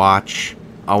on a watch,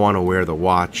 I want to wear the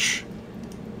watch.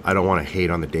 I don't want to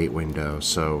hate on the date window.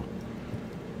 So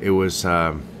it was,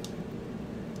 I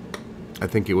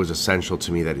think it was essential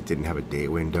to me that it didn't have a date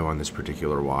window on this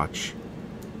particular watch.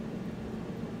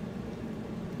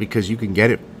 Because you can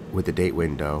get it with a date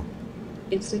window.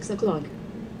 It's 6 o'clock.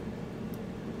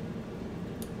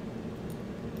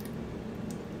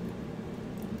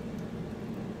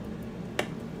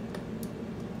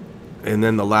 And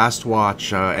then the last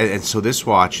watch, and so this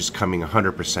watch is coming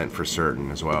 100% for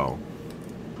certain as well.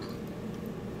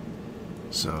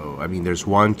 So, I mean, there's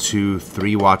 1, 2,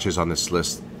 3 watches on this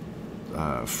list.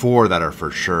 4 that are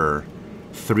for sure.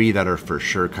 3 that are for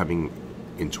sure coming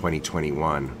in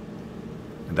 2021.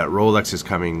 That Rolex is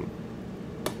coming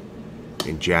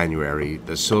in January.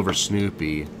 The Silver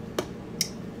Snoopy,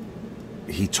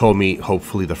 he told me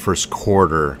hopefully the first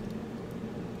quarter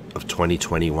of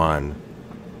 2021.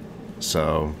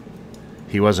 So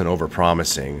he wasn't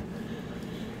over-promising.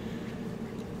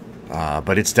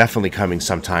 But it's definitely coming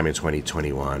sometime in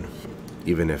 2021,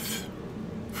 even if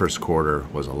first quarter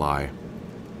was a lie.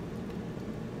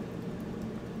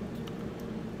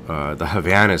 The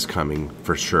Havana is coming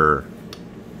for sure.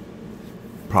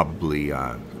 Probably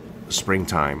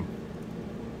springtime.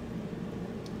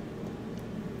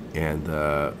 And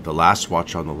the last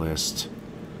watch on the list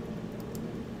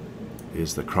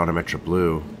is the Chronometra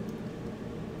Blue.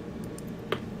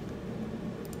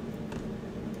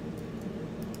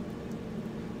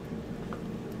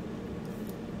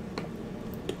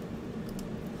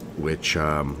 Which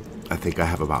I think I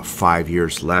have about 5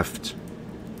 years left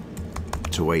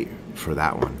to wait for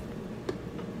that one.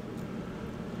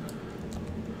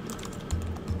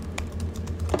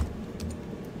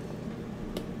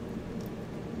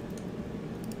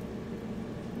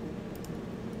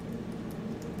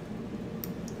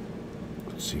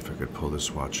 Let's see if I could pull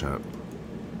this watch up.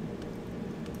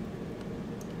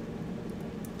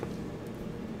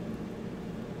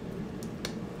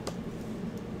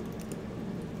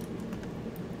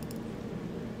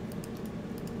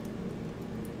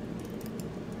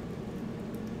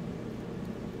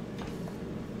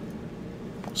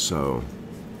 So,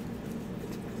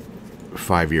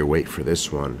 5-year wait for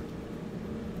this one.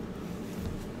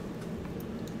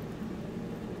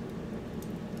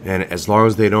 And as long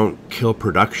as they don't kill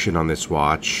production on this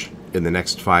watch in the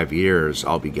next 5 years,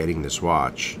 I'll be getting this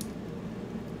watch.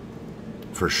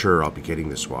 For sure, I'll be getting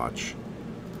this watch.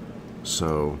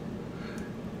 So,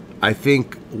 I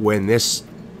think when this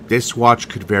watch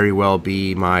could very well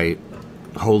be my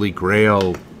holy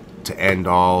grail to end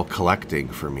all collecting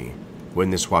for me. When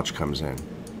this watch comes in.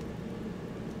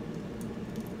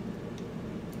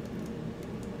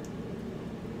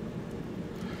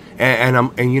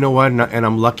 And you know what? And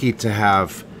I'm lucky to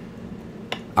have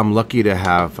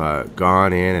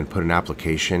gone in and put an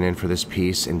application in for this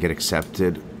piece and get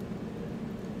accepted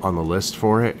on the list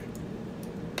for it.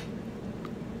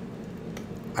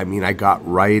 I mean, I got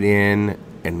right in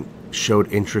and showed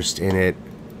interest in it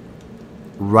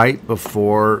right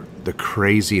before the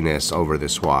craziness over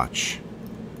this watch.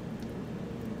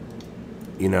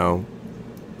 You know,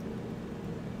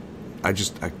 I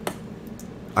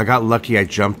got lucky. I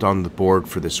jumped on the board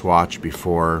for this watch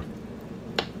before.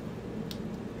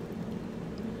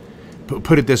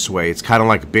 Put it this way, it's kind of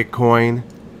like Bitcoin,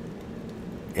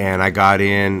 and I got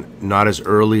in not as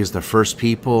early as the first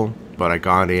people, but I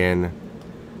got in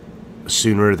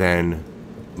sooner than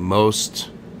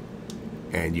most,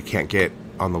 and you can't get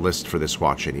on the list for this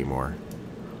watch anymore.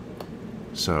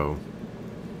 So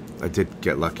I did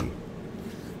get lucky.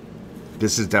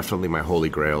 This is definitely my holy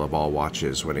grail of all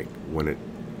watches.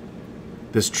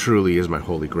 This truly is my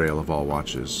holy grail of all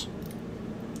watches.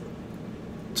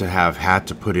 To have had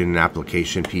to put in an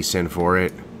application piece in for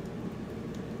it,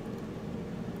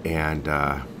 and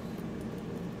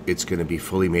it's going to be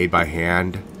fully made by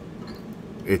hand.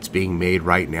 It's being made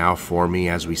right now for me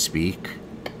as we speak.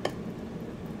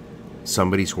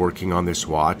 Somebody's working on this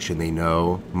watch and they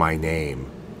know my name.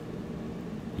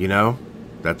 You know?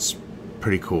 That's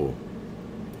pretty cool.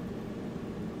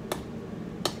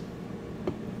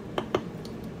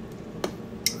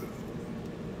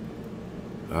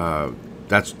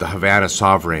 That's the Havana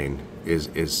Sovereign is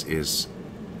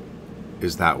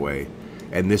that way.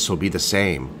 And this will be the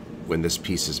same when this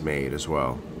piece is made as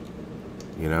well.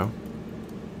 you know?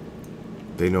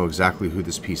 They know exactly who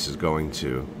this piece is going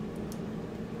to.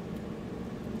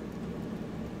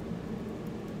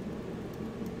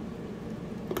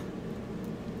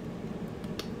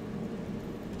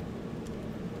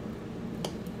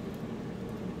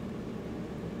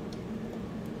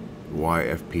 Why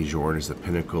F.P. Journe is the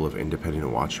pinnacle of independent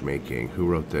watchmaking. Who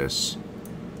wrote this?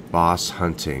 Boss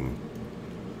Hunting.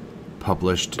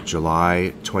 Published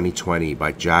July 2020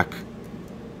 by Jack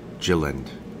Gilland.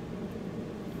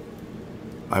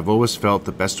 I've always felt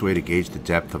the best way to gauge the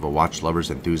depth of a watch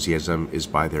lover's enthusiasm is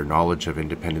by their knowledge of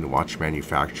independent watch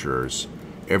manufacturers.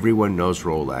 Everyone knows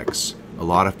Rolex. A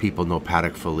lot of people know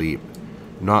Patek Philippe.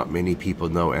 Not many people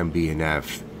know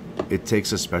MB&F. It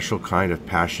takes a special kind of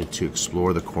passion to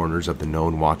explore the corners of the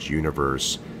known watch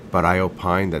universe, but I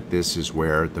opine that this is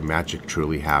where the magic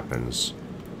truly happens.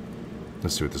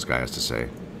 Let's see what this guy has to say.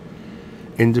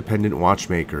 Independent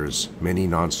watchmakers, many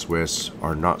non-Swiss,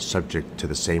 are not subject to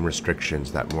the same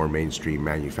restrictions that more mainstream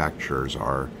manufacturers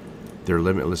are. Their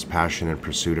limitless passion and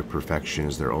pursuit of perfection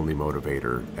is their only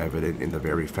motivator, evident in the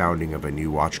very founding of a new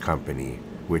watch company,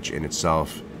 which in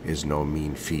itself is no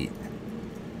mean feat.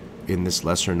 In this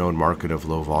lesser-known market of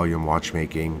low-volume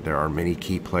watchmaking, there are many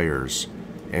key players.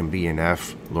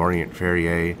 MB&F, Laurent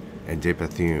Ferrier, and De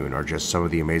Bethune are just some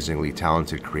of the amazingly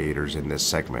talented creators in this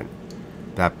segment.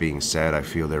 That being said, I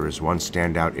feel there is one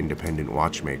standout independent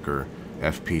watchmaker,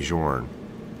 F.P. Journe.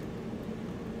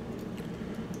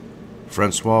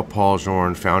 Francois-Paul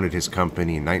Journe founded his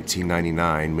company in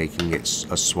 1999, making it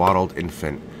a swaddled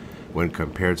infant when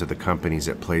compared to the companies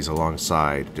it plays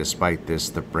alongside. Despite this,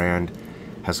 the brand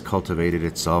has cultivated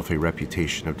itself a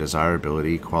reputation of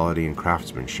desirability, quality, and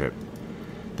craftsmanship.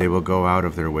 They will go out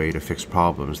of their way to fix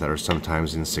problems that are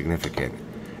sometimes insignificant,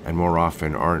 and more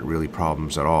often aren't really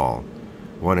problems at all.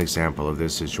 One example of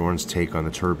this is Journe's take on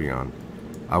the tourbillon.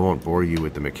 I won't bore you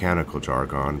with the mechanical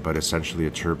jargon, but essentially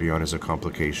a tourbillon is a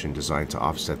complication designed to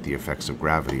offset the effects of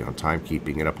gravity on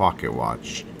timekeeping in a pocket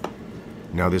watch.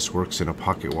 Now this works in a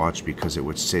pocket watch because it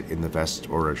would sit in the vest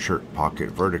or a shirt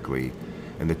pocket vertically,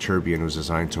 and the tourbillon was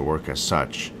designed to work as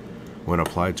such. When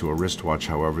applied to a wristwatch,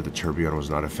 however, the tourbillon was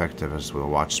not effective as the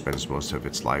watch spends most of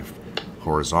its life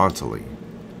horizontally.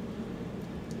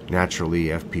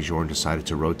 Naturally, F.P. Journe decided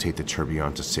to rotate the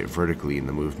tourbillon to sit vertically in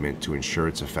the movement to ensure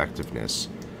its effectiveness.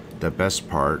 The best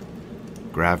part,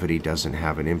 gravity doesn't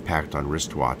have an impact on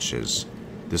wristwatches.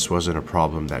 This wasn't a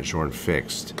problem that Journe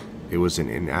fixed. It was an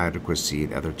inadequacy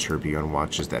in other tourbillon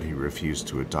watches that he refused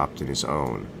to adopt in his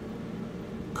own.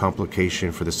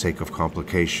 Complication for the sake of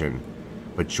complication,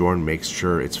 but Journe makes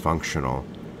sure it's functional.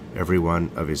 Every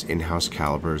one of his in-house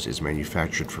calibers is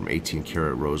manufactured from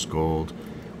 18-karat rose gold,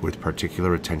 with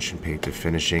particular attention paid to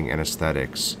finishing and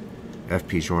aesthetics.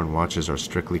 F.P. Journe watches are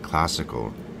strictly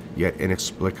classical, yet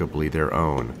inexplicably their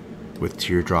own, with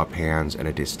teardrop hands and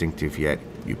a distinctive yet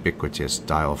ubiquitous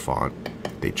dial font.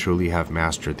 They truly have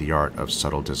mastered the art of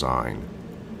subtle design.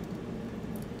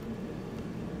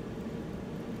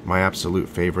 My absolute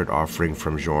favorite offering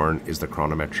from Journe is the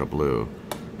Chronometra Blue.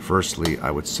 Firstly, I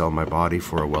would sell my body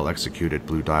for a well-executed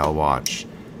blue dial watch.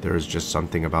 There is just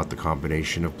something about the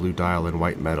combination of blue dial and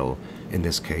white metal, in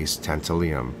this case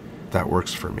tantalum, that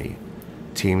works for me.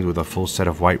 Teamed with a full set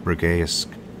of white Breguet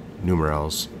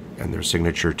numerals and their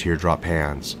signature teardrop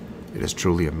hands, it is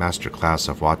truly a masterclass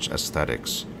of watch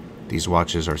aesthetics. These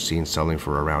watches are seen selling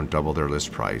for around double their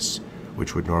list price,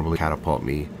 which would normally catapult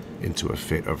me into a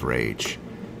fit of rage.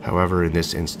 However, in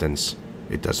this instance,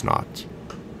 it does not.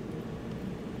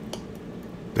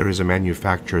 There is a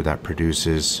manufacturer that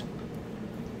produces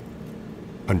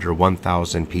under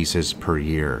 1,000 pieces per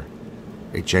year,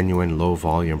 a genuine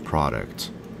low-volume product.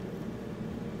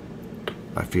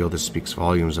 I feel this speaks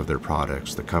volumes of their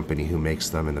products, the company who makes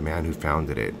them, and the man who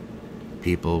founded it.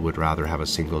 People would rather have a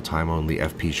single time-only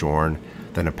F.P. Journe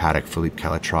than a Patek Philippe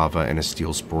Calatrava and a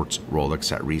Steel Sports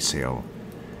Rolex at resale.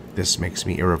 This makes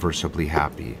me irreversibly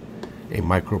happy. A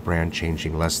micro-brand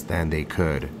changing less than they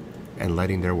could, and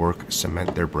letting their work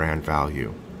cement their brand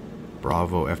value.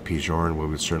 Bravo, F.P. Journe, we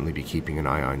would certainly be keeping an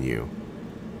eye on you.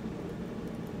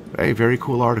 A very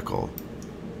cool article.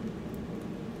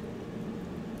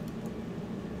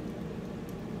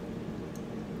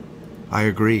 I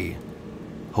agree,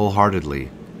 wholeheartedly.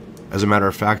 As a matter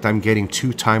of fact, I'm getting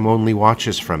 2 time-only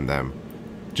watches from them,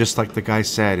 just like the guy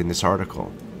said in this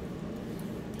article.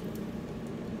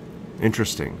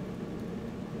 Interesting.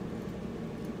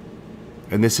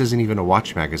 And this isn't even a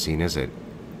watch magazine, is it?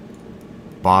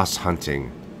 Boss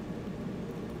Hunting.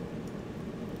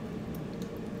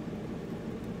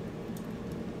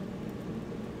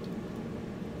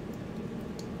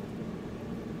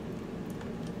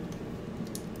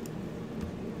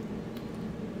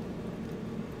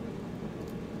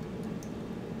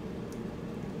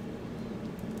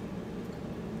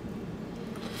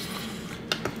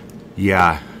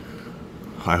 Yeah,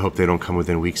 I hope they don't come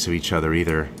within weeks of each other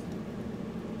either.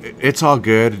 It's all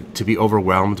good to be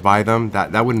overwhelmed by them.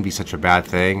 That wouldn't be such a bad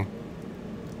thing.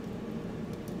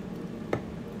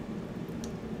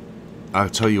 I'll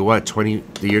tell you what, the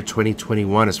year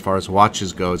 2021, as far as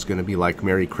watches go, is going to be like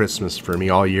Merry Christmas for me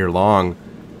all year long,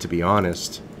 to be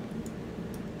honest.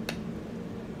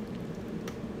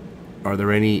 Are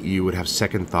there any you would have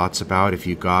second thoughts about if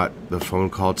you got the phone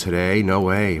call today? No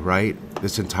way, right?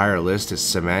 This entire list is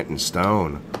cement and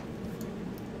stone.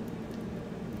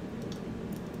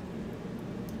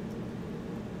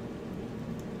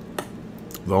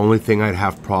 The only thing I'd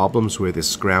have problems with is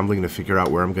scrambling to figure out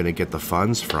where I'm going to get the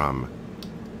funds from,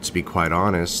 to be quite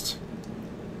honest.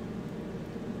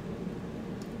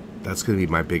 That's going to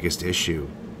be my biggest issue.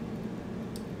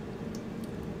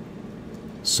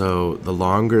 So the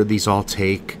longer these all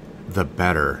take, the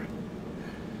better.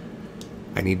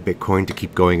 I need Bitcoin to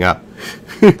keep going up.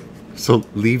 So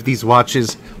leave these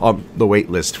watches on the wait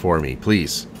list for me,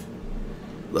 please.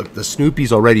 Look, the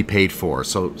Snoopy's already paid for,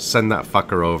 so send that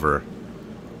fucker over.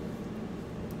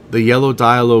 The yellow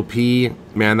dial OP,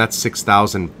 man, that's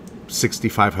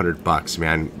 6,500 bucks,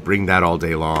 man. Bring that all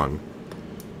day long.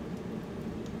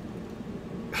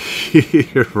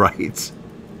 You're right.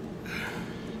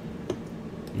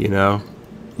 You know,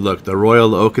 look, the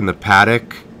Royal Oak and the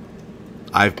Paddock,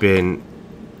 I've been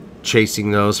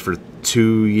chasing those for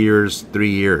 2 years, 3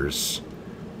 years.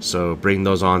 So bring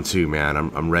those on too, man.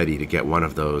 I'm ready to get one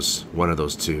of those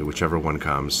two, whichever one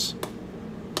comes.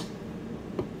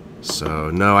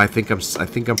 So no, I think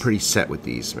I'm pretty set with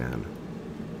these, man.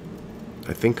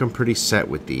 I think I'm pretty set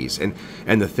with these. And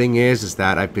the thing is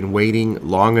that I've been waiting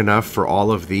long enough for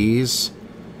all of these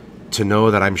to know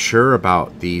that I'm sure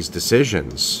about these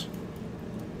decisions.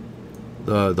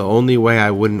 The only way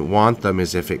I wouldn't want them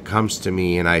is if it comes to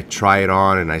me and I try it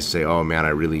on and I say, oh man, I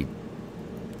really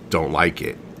don't like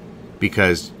it.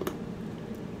 Because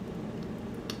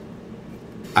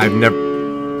I've never...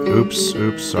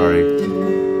 Oops, sorry.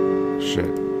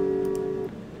 Shit.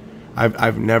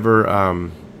 I've never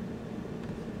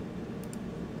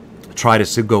tried a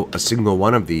single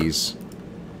one of these.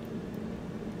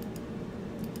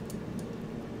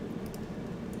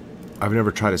 I've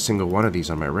never tried a single one of these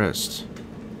on my wrist.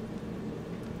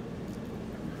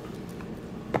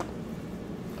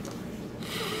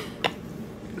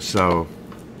 So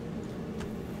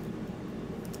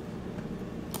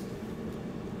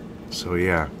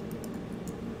yeah.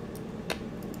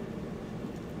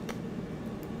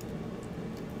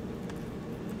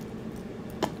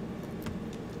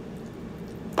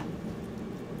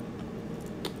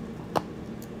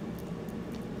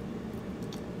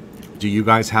 Do you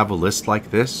guys have a list like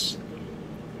this?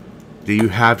 Do you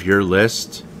have your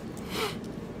list?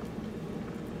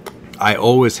 I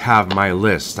always have my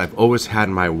list. I've always had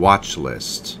my watch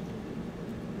list.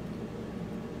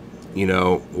 You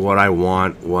know, what I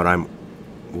want,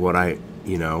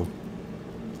 you know,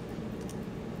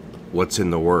 what's in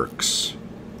the works.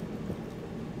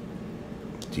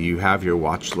 Do you have your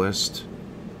watch list?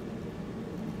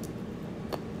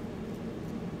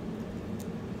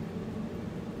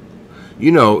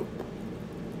 You know,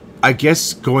 I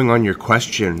guess going on your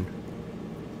question,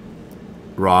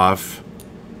 Rav.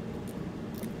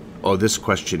 Oh, this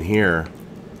question here.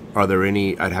 Are there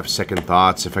any, I'd have second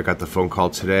thoughts if I got the phone call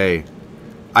today.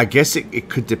 I guess it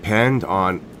could depend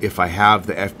on if I have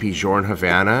the FP Journe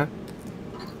Havana.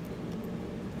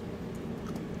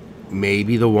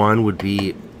 Maybe the one would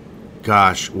be,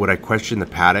 gosh, would I question the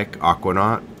Paddock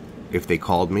Aquanaut if they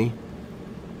called me?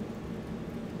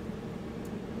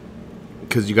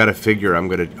 Because you got to figure I'm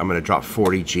gonna drop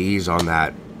 40 G's on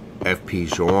that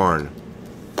FP Journe.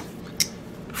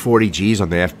 40 G's on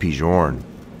the FP Journe.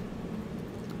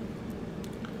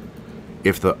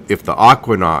 If the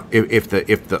Aquanaut,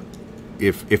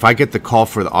 if I get the call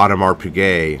for the Audemars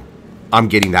Piguet, I'm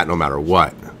getting that no matter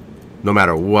what. No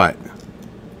matter what.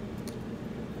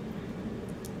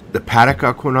 The Paddock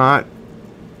Aquanaut,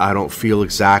 I don't feel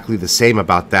exactly the same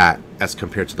about that as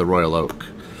compared to the Royal Oak.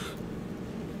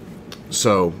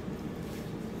 So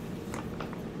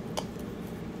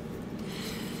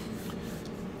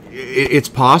it's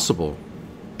possible.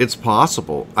 It's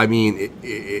possible. I mean,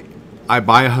 I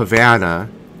buy a Havana,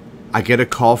 I get a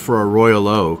call for a Royal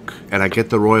Oak, and I get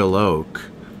the Royal Oak,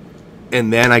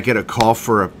 and then I get a call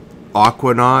for a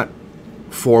Aquanaut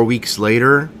 4 weeks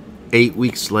later, 8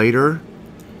 weeks later.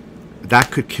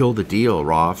 That could kill the deal,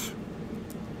 Rolf.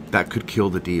 That could kill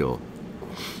the deal.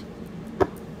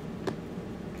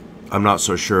 I'm not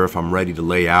so sure if I'm ready to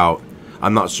lay out.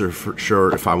 I'm not so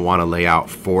sure if I want to lay out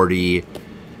 40,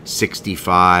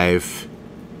 65,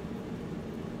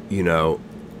 you know,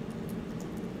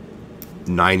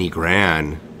 90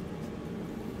 grand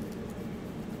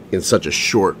in such a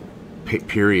short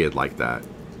period like that.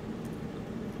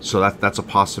 So that's a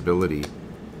possibility.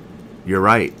 You're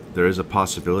right. There is a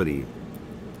possibility.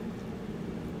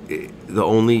 The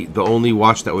only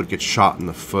watch that would get shot in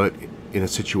the foot in a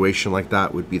situation like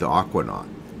that would be the Aquanaut.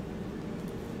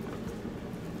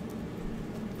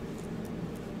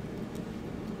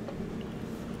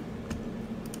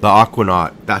 The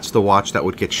Aquanaut, that's the watch that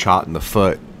would get shot in the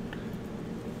foot.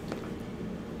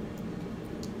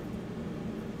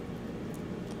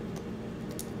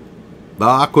 The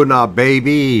Aquanaut,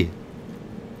 baby.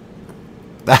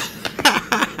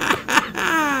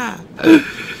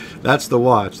 That's the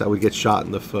watch that would get shot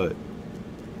in the foot.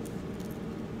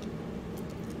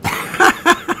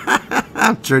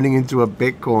 I'm turning into a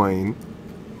Bitcoin.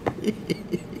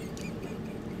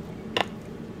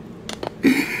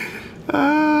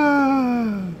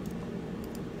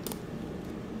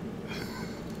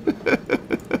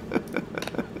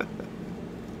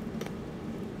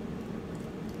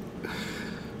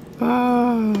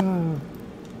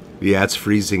 Yeah, it's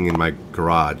freezing in my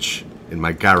garage. In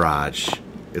my garage.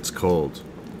 It's cold.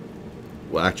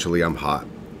 Well, actually, I'm hot.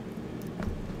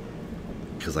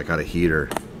 Because I got a heater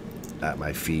at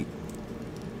my feet.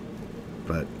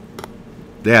 But,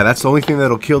 yeah, that's the only thing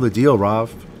that'll kill the deal,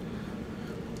 Rav.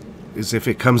 Is if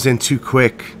it comes in too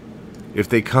quick. If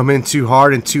they come in too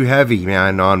hard and too heavy,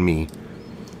 man, on me.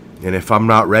 And if I'm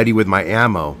not ready with my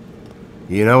ammo.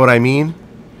 You know what I mean?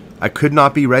 I could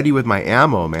not be ready with my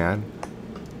ammo, man.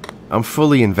 I'm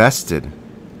fully invested.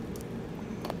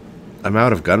 I'm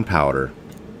out of gunpowder.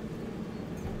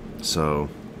 So...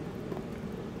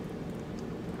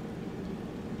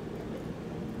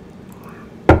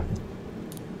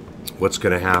 what's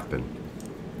going to happen?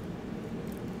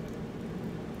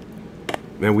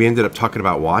 Man, we ended up talking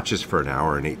about watches for an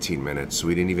hour and 18 minutes. So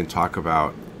we didn't even talk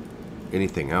about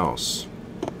anything else.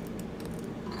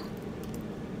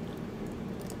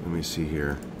 Let me see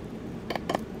here.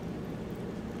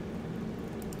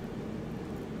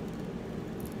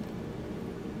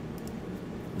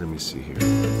 Let me see here.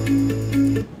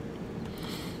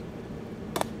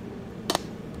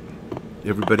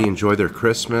 Everybody enjoy their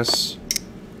Christmas.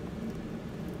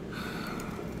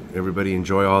 Everybody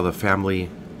enjoy all the family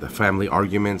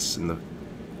arguments and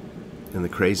the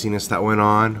craziness that went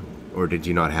on, or did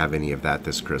you not have any of that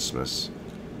this Christmas?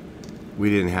 We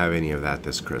didn't have any of that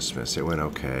this Christmas. It went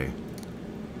okay.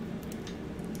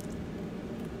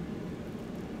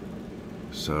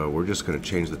 So we're just going to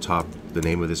change the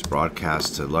name of this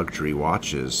broadcast to Luxury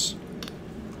Watches.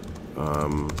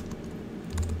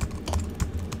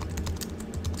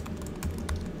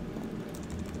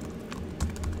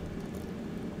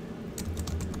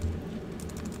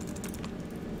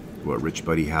 What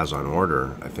RichBuddy has on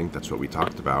order. I think that's what we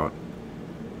talked about.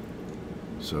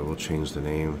 So we'll change the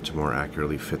name to more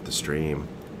accurately fit the stream.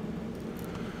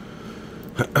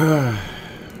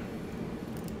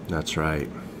 That's right.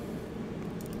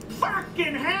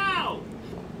 Fucking hell!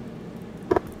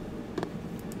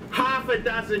 Half a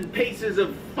dozen pieces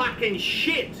of fucking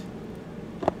shit.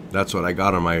 That's what I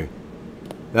got on my.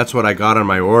 That's what I got on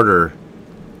my order.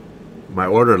 My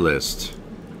order list.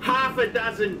 Half a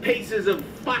dozen pieces of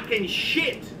fucking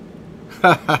shit.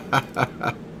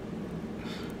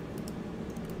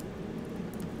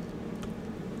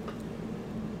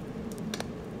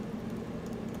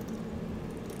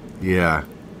 Yeah,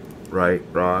 right,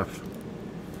 Roth.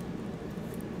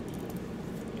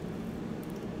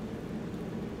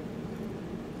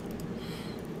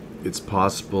 It's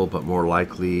possible, but more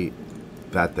likely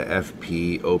that the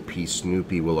FP OP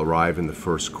Snoopy will arrive in the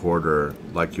first quarter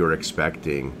like you're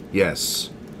expecting. Yes.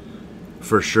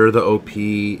 For sure the OP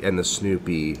and the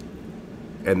Snoopy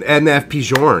and the FP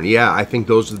Jorn. Yeah, I think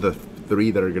those are the three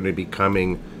that are going to be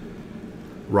coming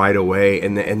right away.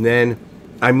 And then,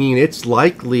 I mean, it's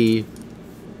likely,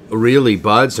 really,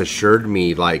 Buds assured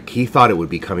me, like, he thought it would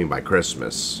be coming by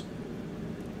Christmas.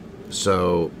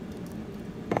 So,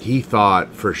 he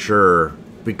thought for sure,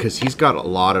 because he's got a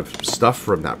lot of stuff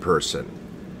from that person.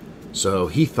 So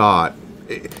he thought,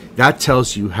 that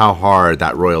tells you how hard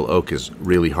that Royal Oak is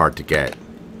really hard to get.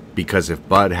 Because if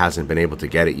Bud hasn't been able to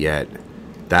get it yet,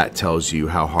 that tells you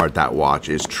how hard that watch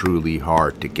is truly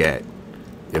hard to get.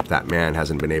 If that man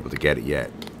hasn't been able to get it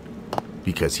yet.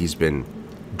 Because he's been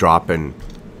dropping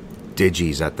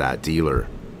digis at that dealer.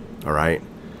 Alright?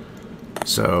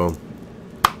 So,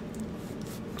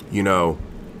 you know,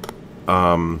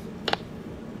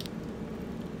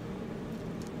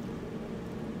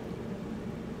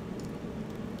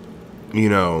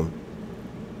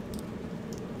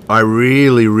 I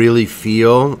really, really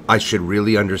feel I should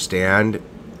really understand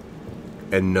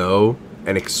and know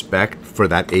and expect for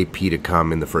that AP to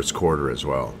come in the first quarter as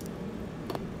well.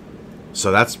 So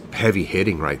that's heavy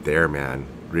hitting right there, man.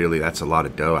 Really, that's a lot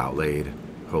of dough outlaid.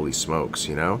 Holy smokes,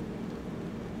 you know?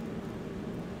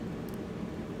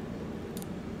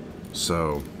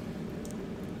 So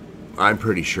I'm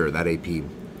pretty sure that AP,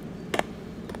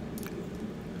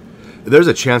 there's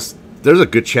a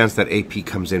good chance that AP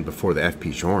comes in before the FP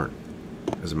Jorn,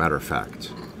 as a matter of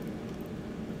fact.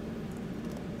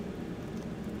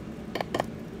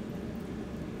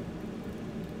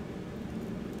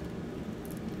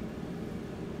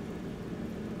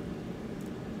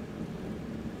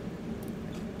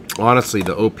 Honestly,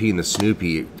 the OP and the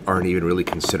Snoopy aren't even really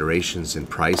considerations in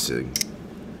pricing.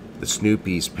 The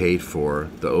Snoopy's paid for,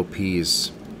 the OP's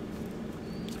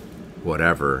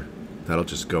whatever. That'll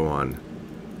just go on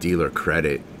dealer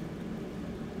credit.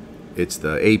 It's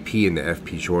the AP and the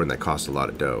FP Jordan that cost a lot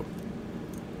of dough.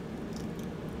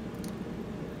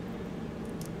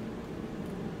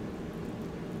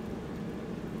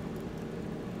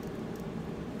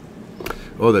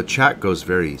 Oh, the chat goes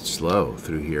very slow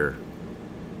through here.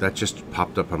 That just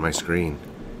popped up on my screen.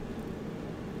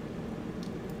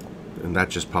 And that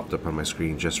just popped up on my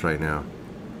screen just right now.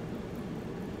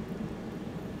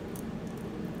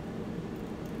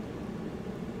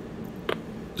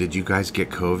 Did you guys get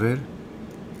COVID?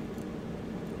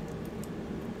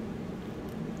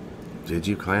 Did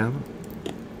you, Clam?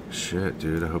 Shit,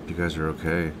 dude, I hope you guys are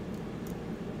okay.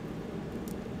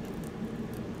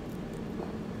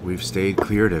 We've stayed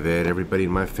cleared of it. Everybody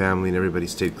in my family and everybody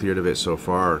stayed cleared of it so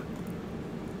far.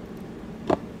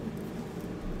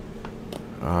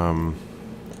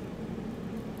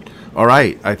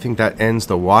 Alright, I think that ends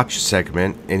the watch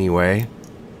segment anyway.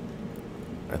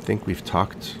 I think we've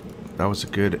talked... That was a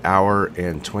good hour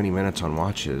and 20 minutes on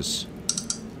watches.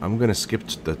 I'm going to skip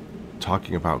the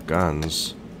talking about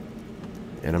guns.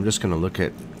 And I'm just going to look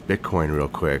at Bitcoin real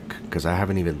quick, because I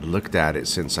haven't even looked at it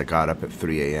since I got up at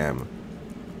 3 a.m.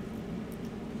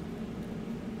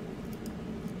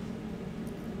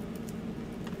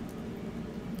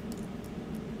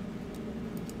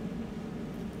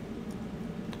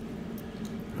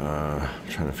 I'm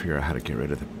trying to figure out how to get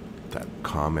rid of that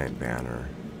comment banner.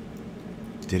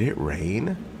 Did it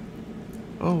rain?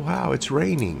 Oh wow, it's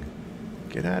raining.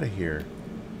 Get out of here.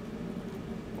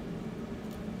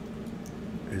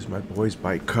 Is my boy's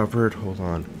bike covered? Hold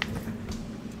on.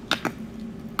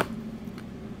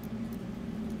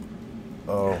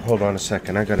 Oh, hold on a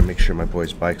second. I gotta make sure my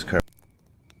boy's bike's covered.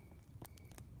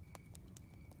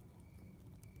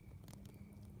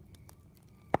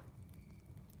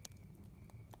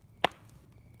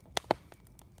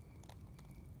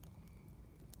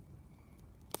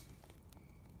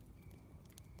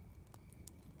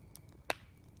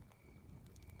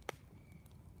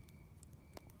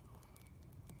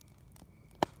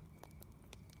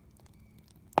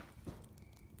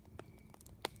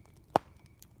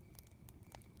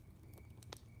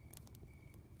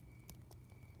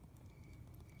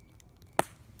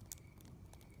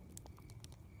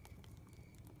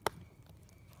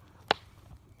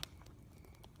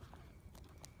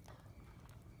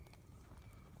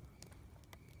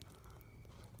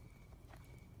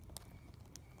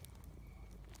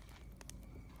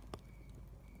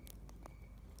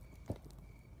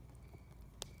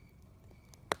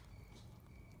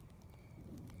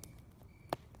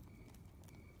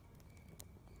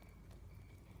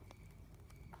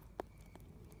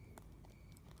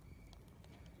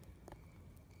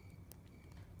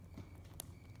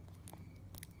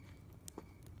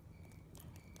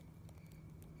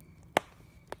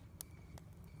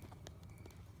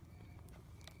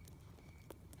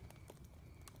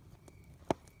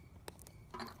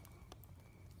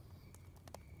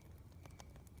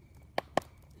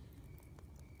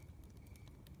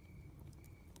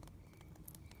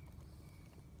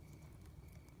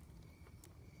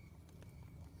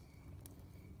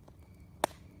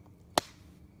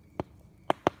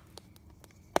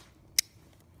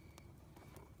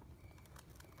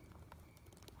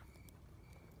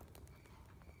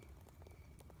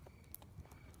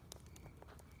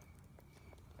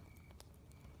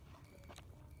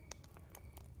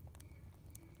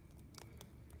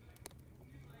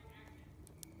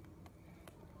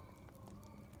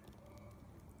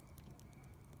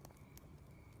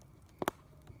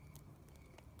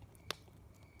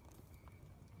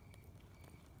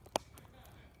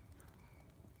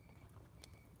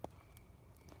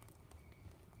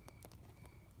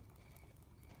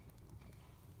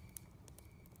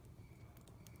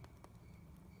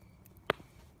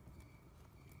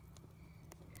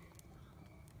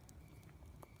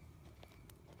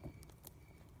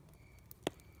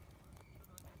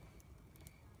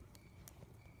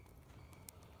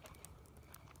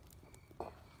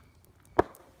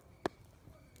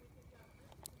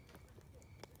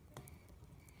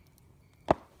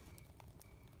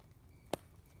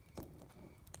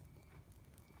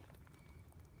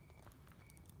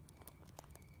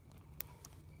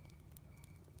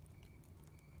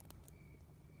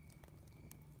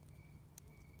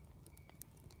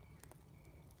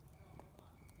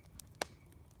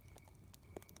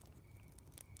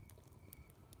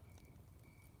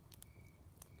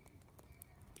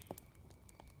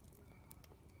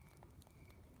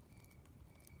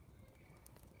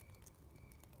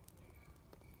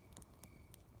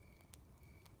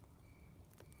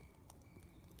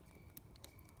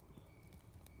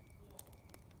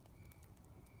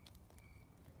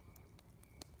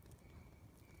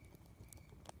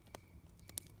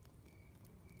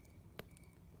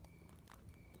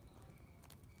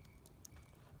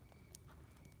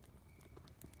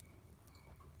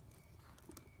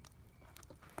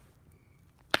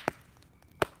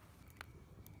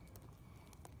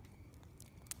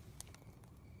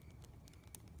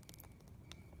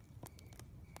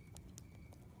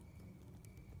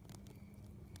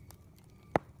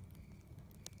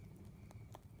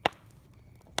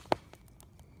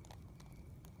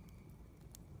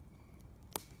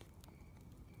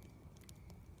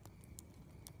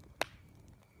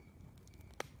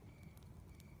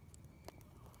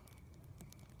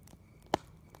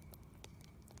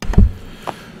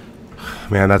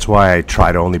 Man, that's why I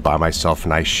try to only buy myself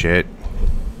nice shit.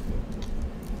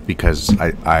 Because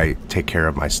I take care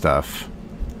of my stuff.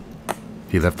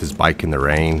 He left his bike in the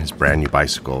rain, his brand new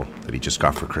bicycle that he just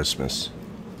got for Christmas.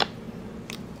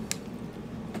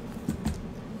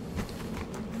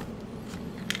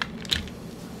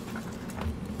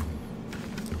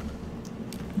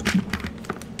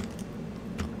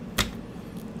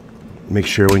 Make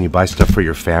sure when you buy stuff for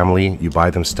your family, you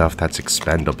buy them stuff that's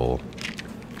expendable.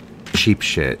 Cheap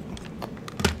shit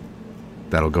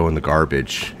that'll go in the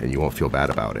garbage and you won't feel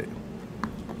bad about it.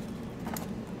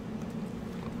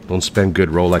 Don't spend good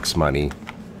Rolex money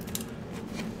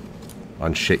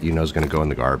on shit you know is going to go in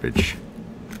the garbage.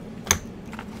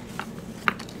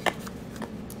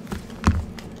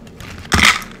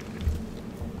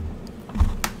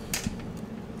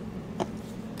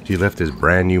 He left his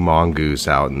brand new mongoose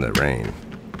out in the rain.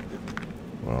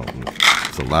 Well,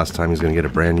 it's the last time he's going to get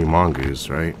a brand new mongoose,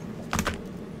 right?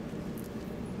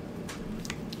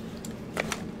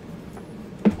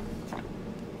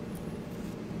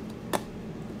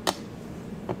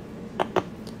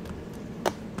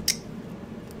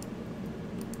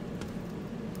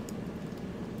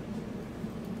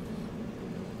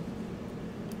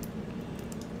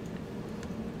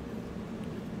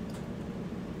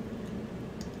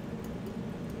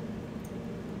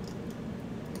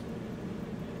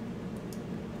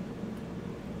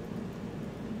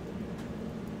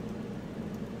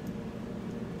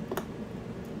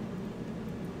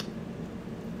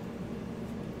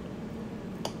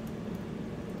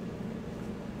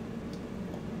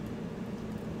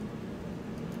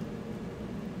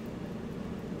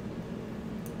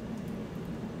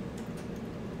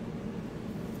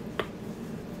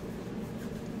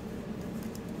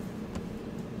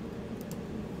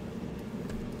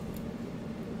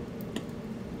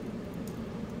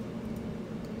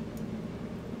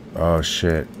 Oh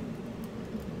shit.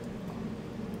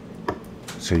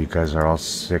 So you guys are all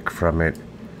sick from it.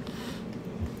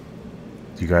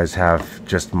 Do you guys have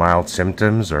just mild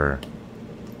symptoms or?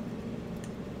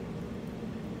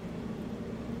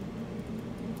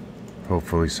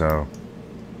 Hopefully so.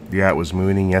 Yeah, it was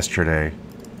mooning yesterday.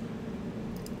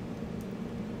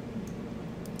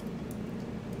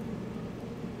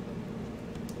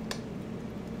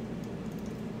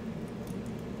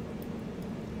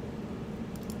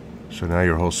 So now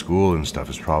your whole school and stuff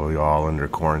is probably all under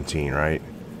quarantine, right?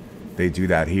 They do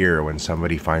that here when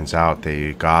somebody finds out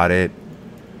they got it.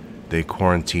 They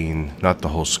quarantine, not the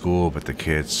whole school, but the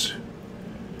kids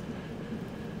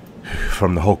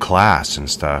from the whole class and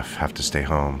stuff have to stay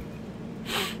home.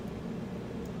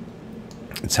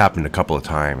 It's happened a couple of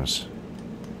times.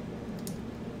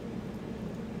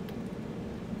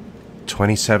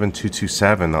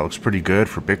 27,227, that looks pretty good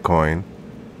for Bitcoin.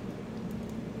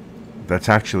 That's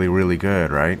actually really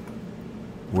good, right?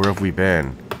 Where have we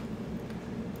been?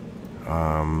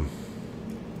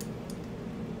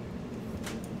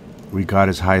 We got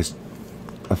as high as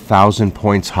 1,000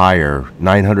 points higher,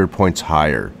 900 points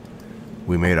higher.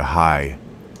 We made a high.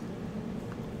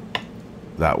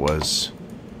 That was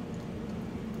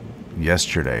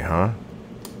yesterday, huh?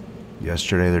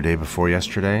 Yesterday, the day before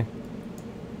yesterday.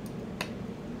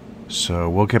 So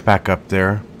we'll get back up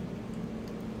there.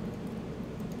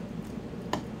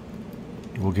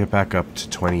 We'll get back up to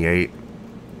 28.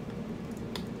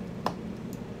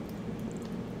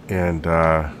 And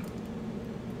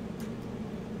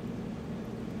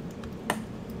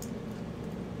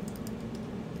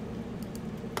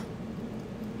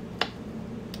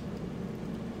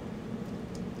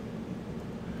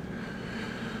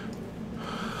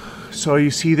so you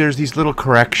see there's these little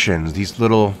corrections, these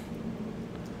little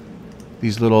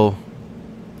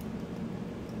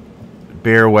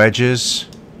bare wedges.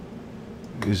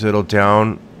 These little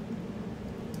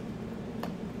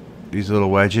these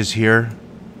little wedges here.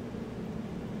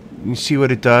 You see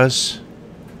what it does?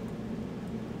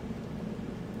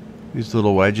 These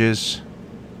little wedges.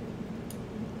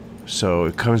 So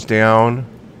it comes down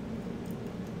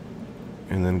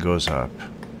and then goes up.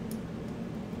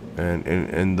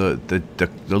 And the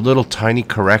little tiny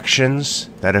corrections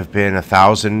that have been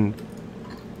 1,000,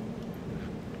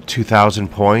 2,000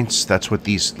 points, that's what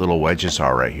these little wedges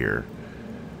are right here.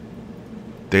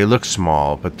 They look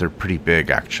small, but they're pretty big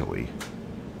actually.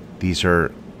 These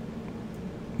are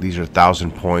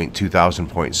 1,000 point, 2,000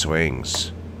 point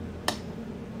swings.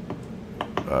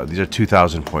 These are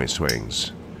 2,000 point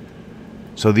swings.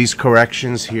 So these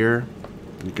corrections here,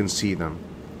 you can see them.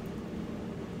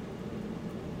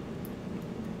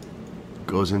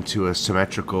 Goes into a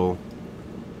symmetrical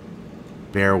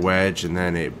bare wedge and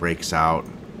then it breaks out.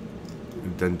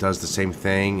 It then does the same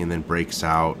thing and then breaks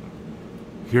out.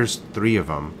 Here's 3 of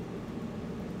them.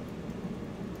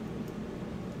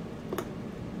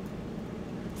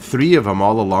 3 of them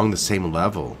all along the same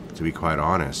level, to be quite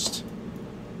honest.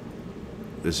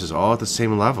 This is all at the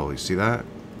same level. You see that?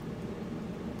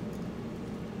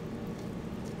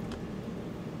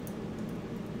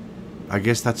 I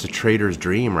guess that's a trader's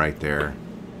dream right there.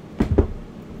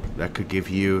 That could give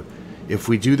you... If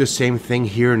we do the same thing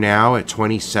here now at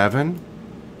 27,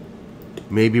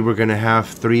 maybe we're going to have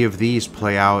 3 of these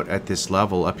play out at this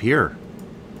level up here.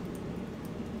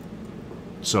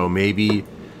 So maybe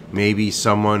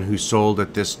someone who sold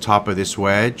at this top of this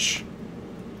wedge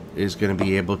is going to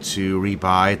be able to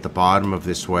rebuy at the bottom of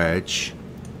this wedge.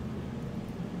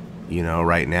 You know,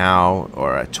 right now,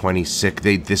 or at 26.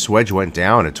 This wedge went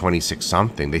down at 26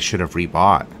 something. They should have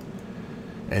rebought.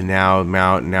 And now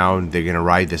they're going to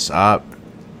ride this up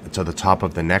to the top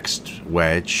of the next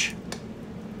wedge.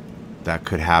 That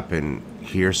could happen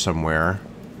here somewhere.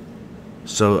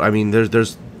 So I mean,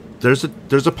 there's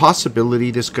a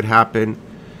possibility this could happen,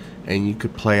 and you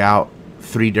could play out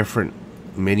 3 different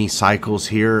mini cycles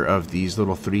here of these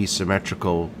little 3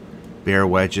 symmetrical bare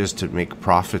wedges to make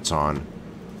profits on.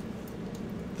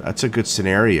 That's a good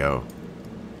scenario.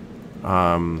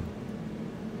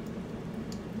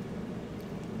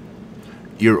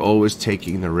 You're always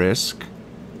taking the risk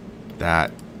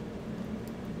that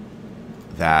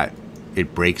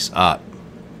it breaks up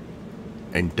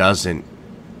and doesn't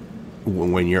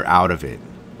when you're out of it.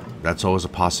 That's always a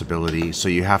possibility. So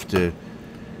you have to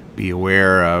be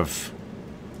aware of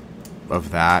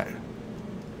that.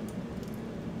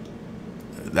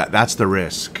 That's the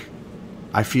risk.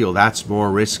 I feel that's more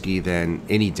risky than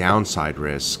any downside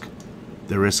risk.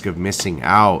 The risk of missing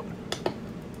out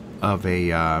of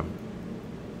a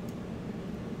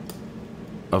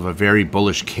very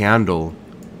bullish candle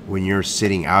when you're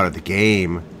sitting out of the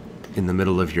game in the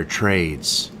middle of your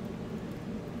trades.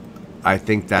 I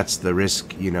think that's the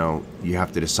risk, you know, you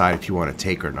have to decide if you want to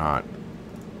take or not.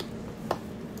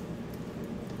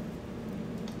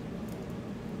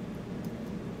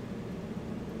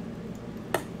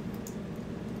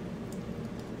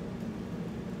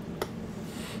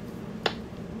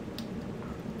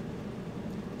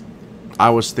 I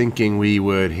was thinking we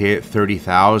would hit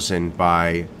 30,000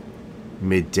 by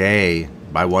midday,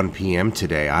 by 1 p.m.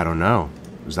 today. I don't know.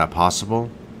 Is that possible?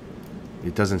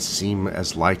 It doesn't seem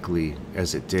as likely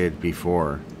as it did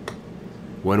before.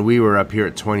 When we were up here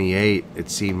at 28,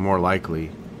 it seemed more likely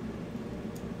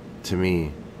to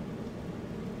me.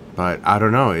 But I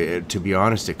don't know. To be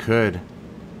honest, it could.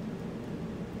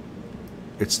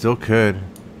 It still could.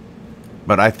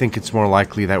 But I think it's more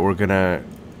likely that we're going to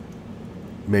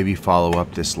maybe follow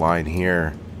up this line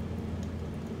here,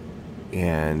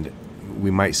 and we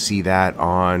might see that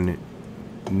on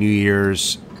New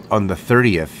Year's on the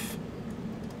 30th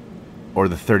or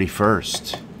the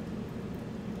 31st.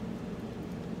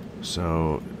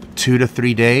 So 2 to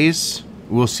 3 days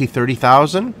we'll see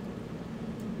 30,000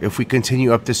 if we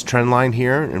continue up this trend line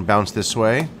here and bounce this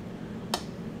way.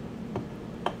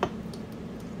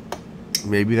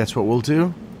 Maybe that's what we'll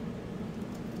do.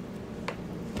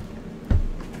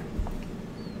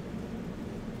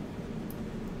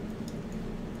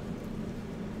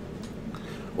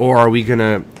 Or are we going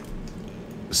to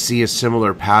see a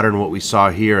similar pattern what we saw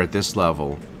here at this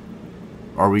level?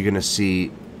 Are we going to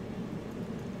see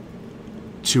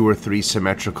 2 or 3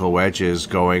 symmetrical wedges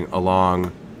going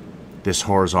along this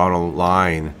horizontal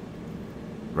line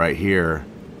right here?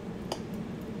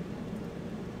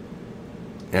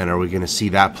 And are we going to see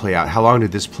that play out? How long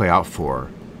did this play out for?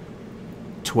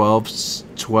 12,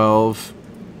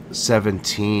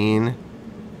 17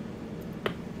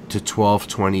 to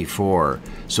 12:24.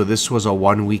 So this was a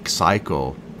 1 week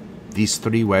cycle. These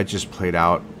 3 wedges played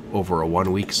out over a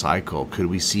 1 week cycle. Could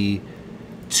we see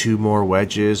 2 more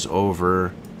wedges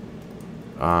over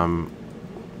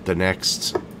the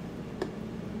next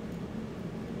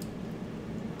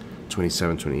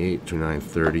 27, 28, 29,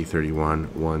 30, 31,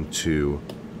 1, 2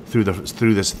 through the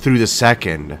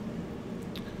second.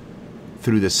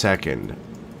 Through the second.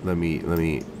 Let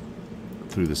me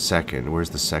through the second. Where's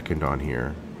the second on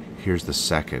here? Here's the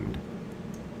second.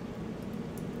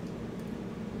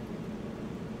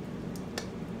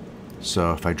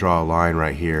 So if I draw a line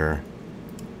right here,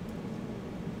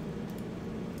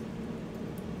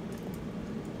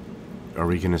 are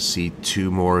we going to see 2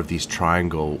 more of these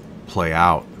triangle play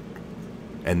out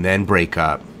and then break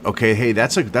up? Okay, hey,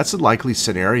 that's a likely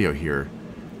scenario here.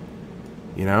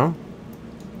 You know?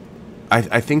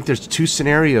 I think there's 2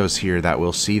 scenarios here that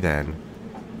we'll see then.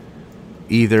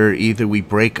 Either we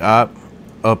break up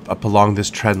along this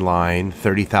trend line,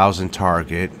 30,000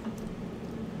 target,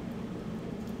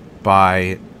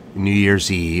 by New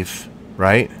Year's Eve,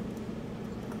 right?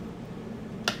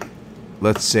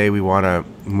 Let's say we want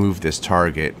to move this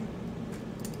target.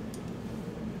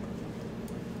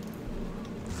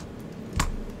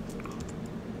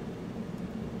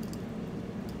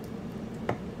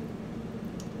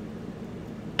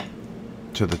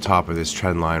 To the top of this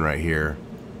trend line right here.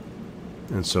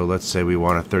 And so let's say we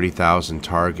want a 30,000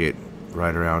 target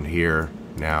right around here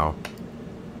now.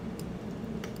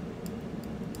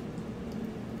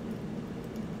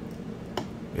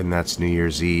 And that's New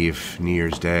Year's Eve, New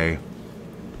Year's Day.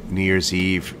 New Year's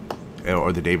Eve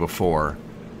or the day before,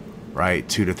 right?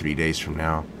 2 to 3 days from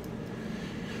now.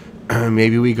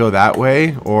 Maybe we go that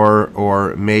way,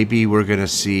 or maybe we're gonna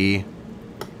see,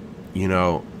 you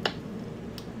know,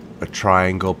 a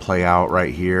triangle play out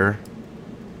right here.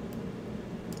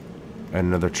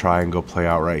 Another triangle play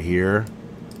out right here.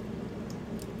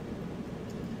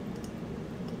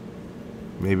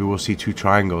 Maybe we'll see two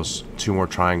more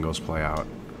triangles play out.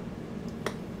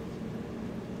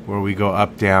 Where we go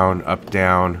up, down, up,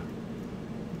 down.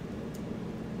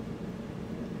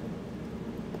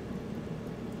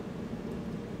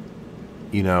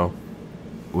 You know,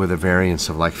 with a variance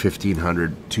of like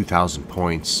 1,500, 2,000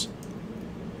 points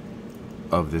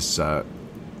of this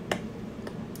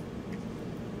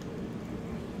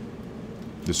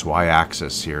this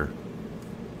y-axis here.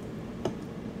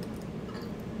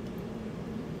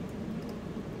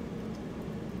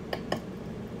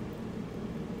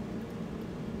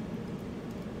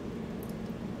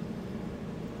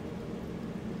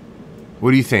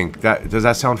 What do you think? Does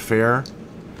that sound fair?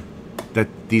 That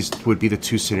these would be the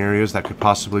two scenarios that could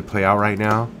possibly play out right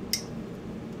now?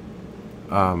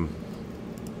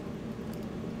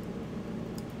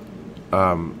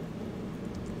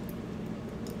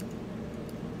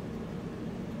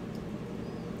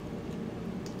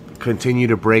 Continue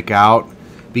to break out,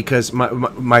 because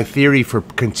my theory for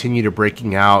continue to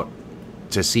breaking out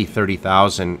to see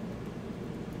 30,000,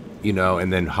 you know,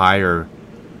 and then higher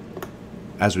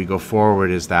as we go forward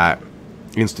is that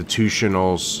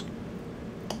institutionals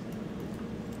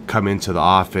come into the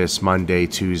office Monday,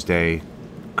 Tuesday,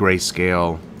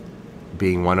 Grayscale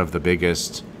being one of the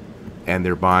biggest, and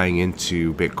they're buying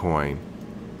into Bitcoin.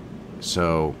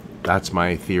 So that's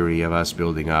my theory of us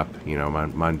building up, you know,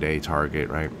 Monday target,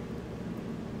 right?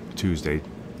 Tuesday,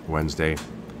 Wednesday.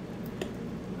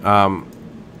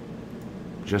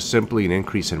 Just simply an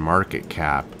increase in market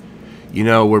cap. You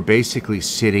know, we're basically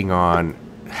sitting on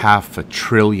 $500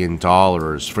 billion.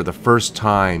 For the first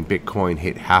time, Bitcoin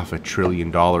hit $500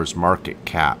 billion market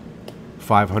cap.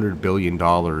 $500 billion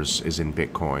is in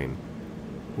Bitcoin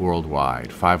worldwide.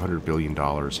 $500 billion,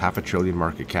 $500 billion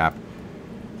market cap.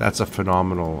 That's a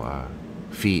phenomenal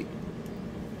feat.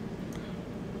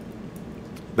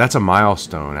 That's a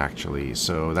milestone, actually.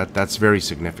 So that's very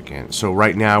significant. So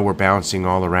right now we're bouncing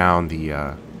all around the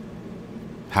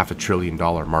 $500 billion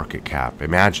market cap.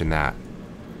 Imagine that.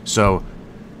 So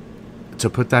to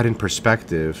put that in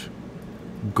perspective,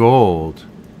 gold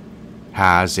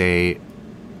has a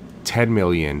 $10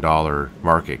 million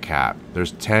market cap.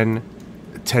 There's 10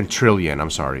 trillion, I'm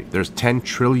sorry. There's $10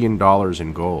 trillion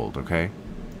in gold, okay?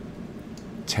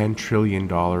 $10 trillion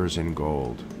in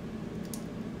gold.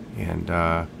 And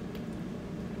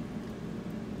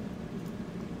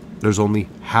there's only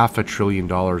 $500 billion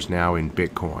now in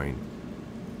Bitcoin.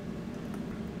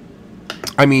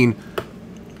 I mean,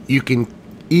 you can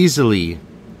easily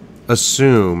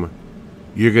assume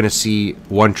you're going to see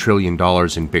 $1 trillion in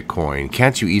Bitcoin.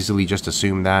 Can't you easily just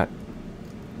assume that?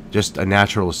 Just a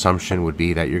natural assumption would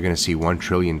be that you're going to see $1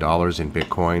 trillion in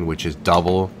Bitcoin, which is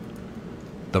double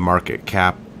the market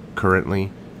cap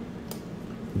currently.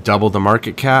 Double the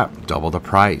market cap, double the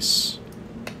price.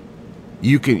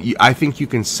 I think you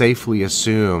can safely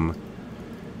assume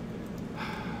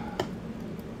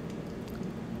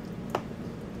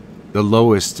the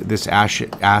lowest this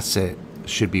asset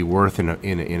should be worth in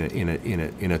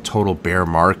a total bear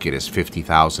market is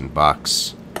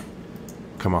 $50,000.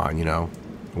 Come on, you know,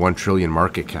 1 trillion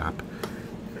market cap,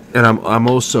 and I'm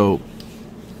also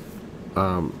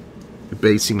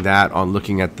basing that on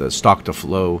looking at the stock to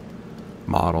flow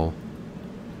model,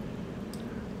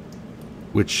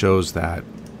 which shows that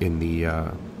in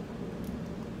the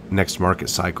next market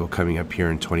cycle coming up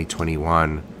here in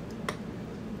 2021,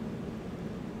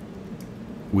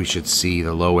 we should see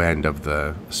the low end of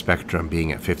the spectrum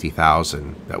being at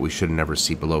 50,000, that we should never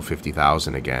see below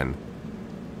 50,000 again.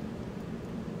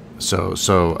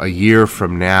 So a year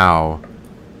from now,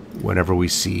 whenever we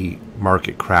see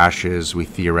market crashes, we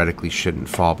theoretically shouldn't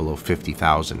fall below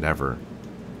 50,000 ever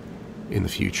in the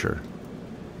future.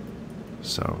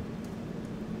 So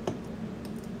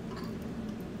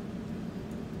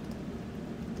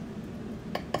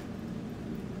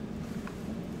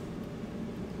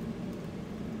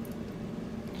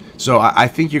So I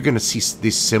think you're going to see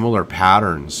these similar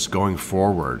patterns going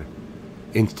forward.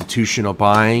 Institutional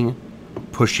buying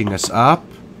pushing us up,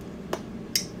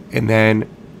 and then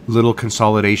little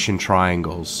consolidation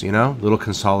triangles, you know, little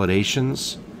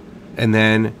consolidations, and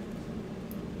then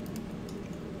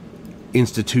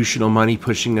institutional money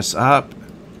pushing us up,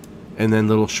 and then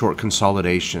little short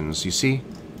consolidations, you see?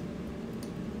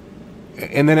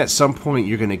 And then at some point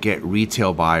you're going to get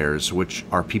retail buyers, which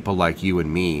are people like you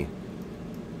and me.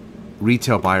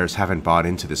 Retail buyers haven't bought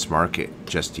into this market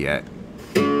just yet.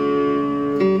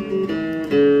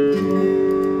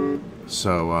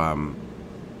 So,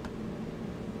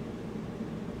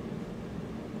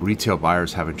 retail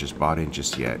buyers haven't just bought in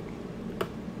just yet.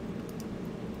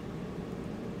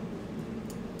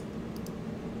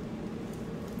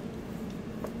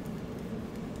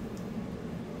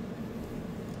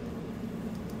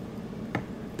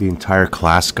 The entire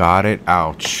class got it?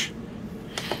 Ouch.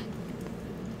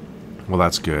 Well,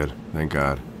 that's good. Thank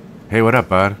God. Hey, what up,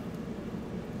 bud?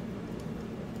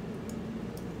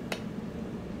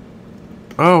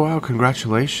 Oh, wow,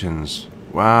 congratulations.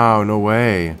 Wow, no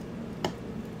way.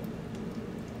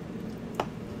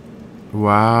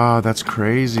 Wow, that's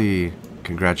crazy.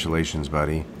 Congratulations,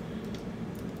 buddy.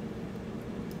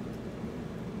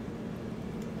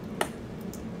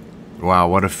 Wow,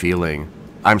 what a feeling.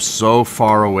 I'm so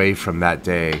far away from that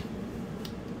day.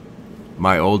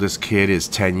 My oldest kid is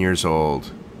 10 years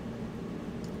old.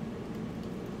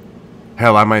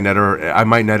 Hell, I might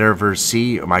not ever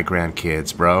see my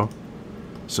grandkids, bro.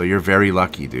 So you're very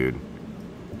lucky, dude.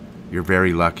 You're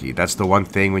very lucky. That's the one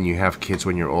thing when you have kids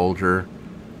when you're older,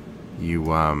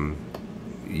 you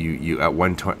at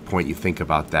one point you think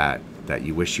about that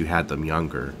you wish you had them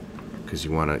younger, because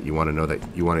you want to know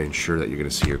that you want to ensure that you're going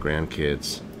to see your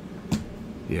grandkids.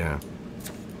 Yeah.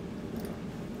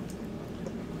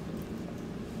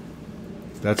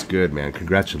 That's good, man.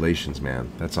 Congratulations,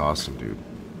 man. That's awesome, dude.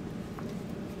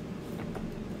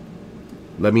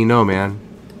 Let me know, man.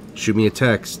 Shoot me a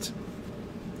text.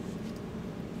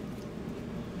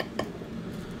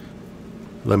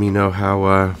 Let me know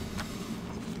how,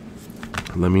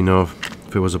 let me know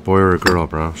if it was a boy or a girl,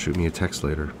 bro. Shoot me a text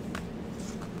later.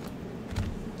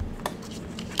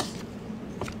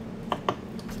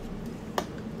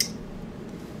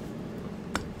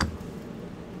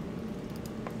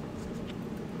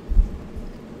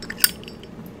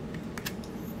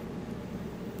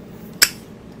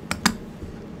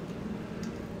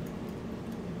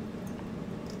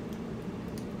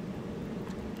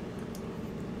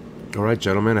 Alright,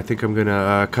 gentlemen, I think I'm going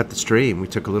to cut the stream. We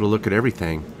took a little look at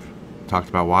everything. Talked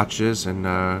about watches and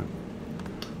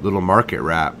little market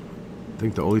wrap. I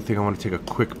think the only thing I want to take a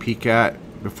quick peek at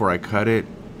before I cut it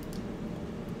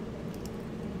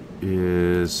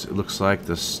is, it looks like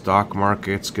the stock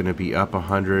market's going to be up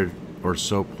 100 or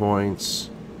so points.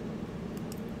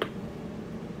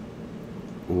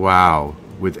 Wow,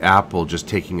 with Apple just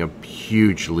taking a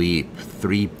huge leap.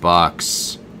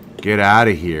 $3. Get out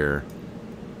of here.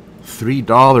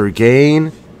 $3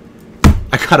 gain.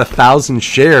 I got 1,000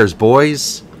 shares,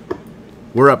 boys.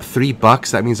 We're up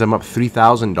 $3. That means I'm up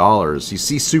 $3,000. You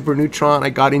see, Super Neutron? I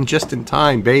got in just in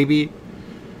time, baby.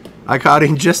 I got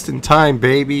in just in time,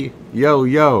 baby. Yo,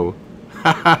 yo.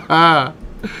 Ha ha ha.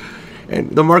 And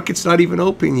the market's not even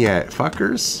open yet,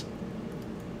 fuckers.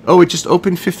 Oh, it just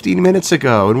opened 15 minutes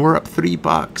ago, and we're up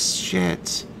 $3.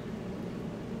 Shit.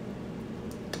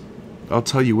 I'll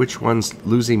tell you which one's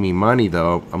losing me money,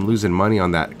 though. I'm losing money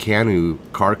on that Canu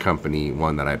car company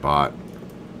one that I bought.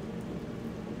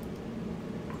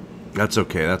 That's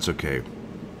okay, that's okay.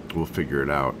 We'll figure it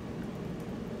out.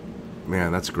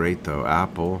 Man, that's great, though.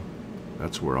 Apple.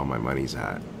 That's where all my money's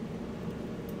at.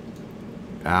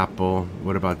 Apple.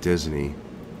 What about Disney?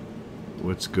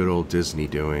 What's good old Disney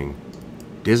doing?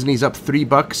 Disney's up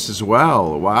 $3 as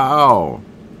well. Wow.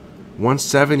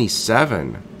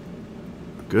 177.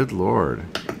 Good Lord.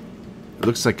 It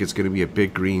looks like it's going to be a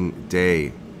big green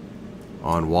day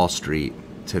on Wall Street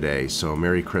today. So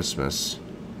Merry Christmas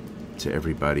to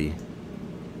everybody.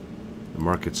 The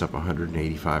market's up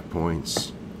 185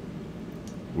 points.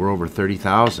 We're over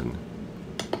 30,000.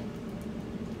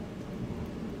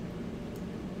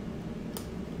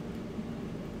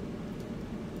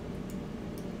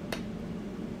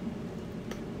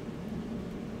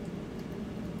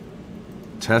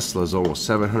 Tesla's almost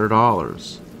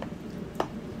 $700.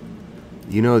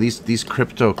 You know, these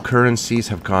cryptocurrencies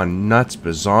have gone nuts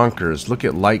bazonkers. Look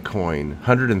at Litecoin,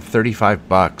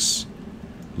 $135.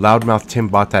 Loudmouth Tim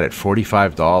bought that at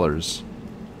 $45.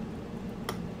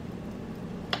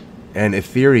 And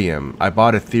Ethereum, I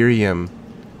bought Ethereum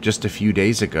just a few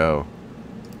days ago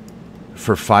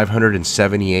for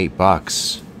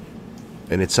 $578,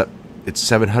 and it's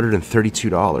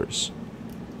 $732.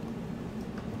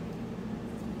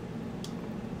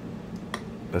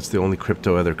 That's the only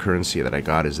crypto other currency that I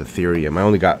got is Ethereum. I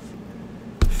only got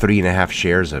 3.5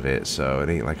 shares of it, so it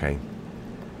ain't like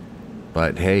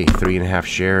but hey, 3.5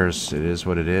 shares, it is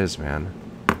what it is, man.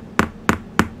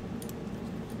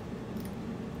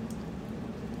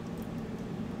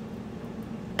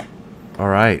 All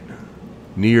right,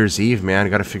 New Year's Eve, man. I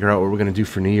got to figure out what we're gonna do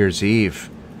for New Year's Eve.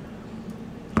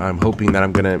 I'm hoping that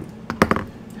I'm gonna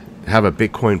have a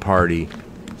Bitcoin party.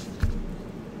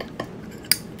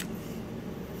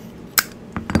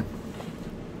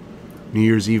 New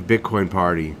Year's Eve Bitcoin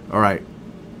party. All right,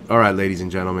 ladies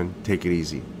and gentlemen, take it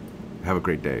easy. Have a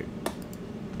great day.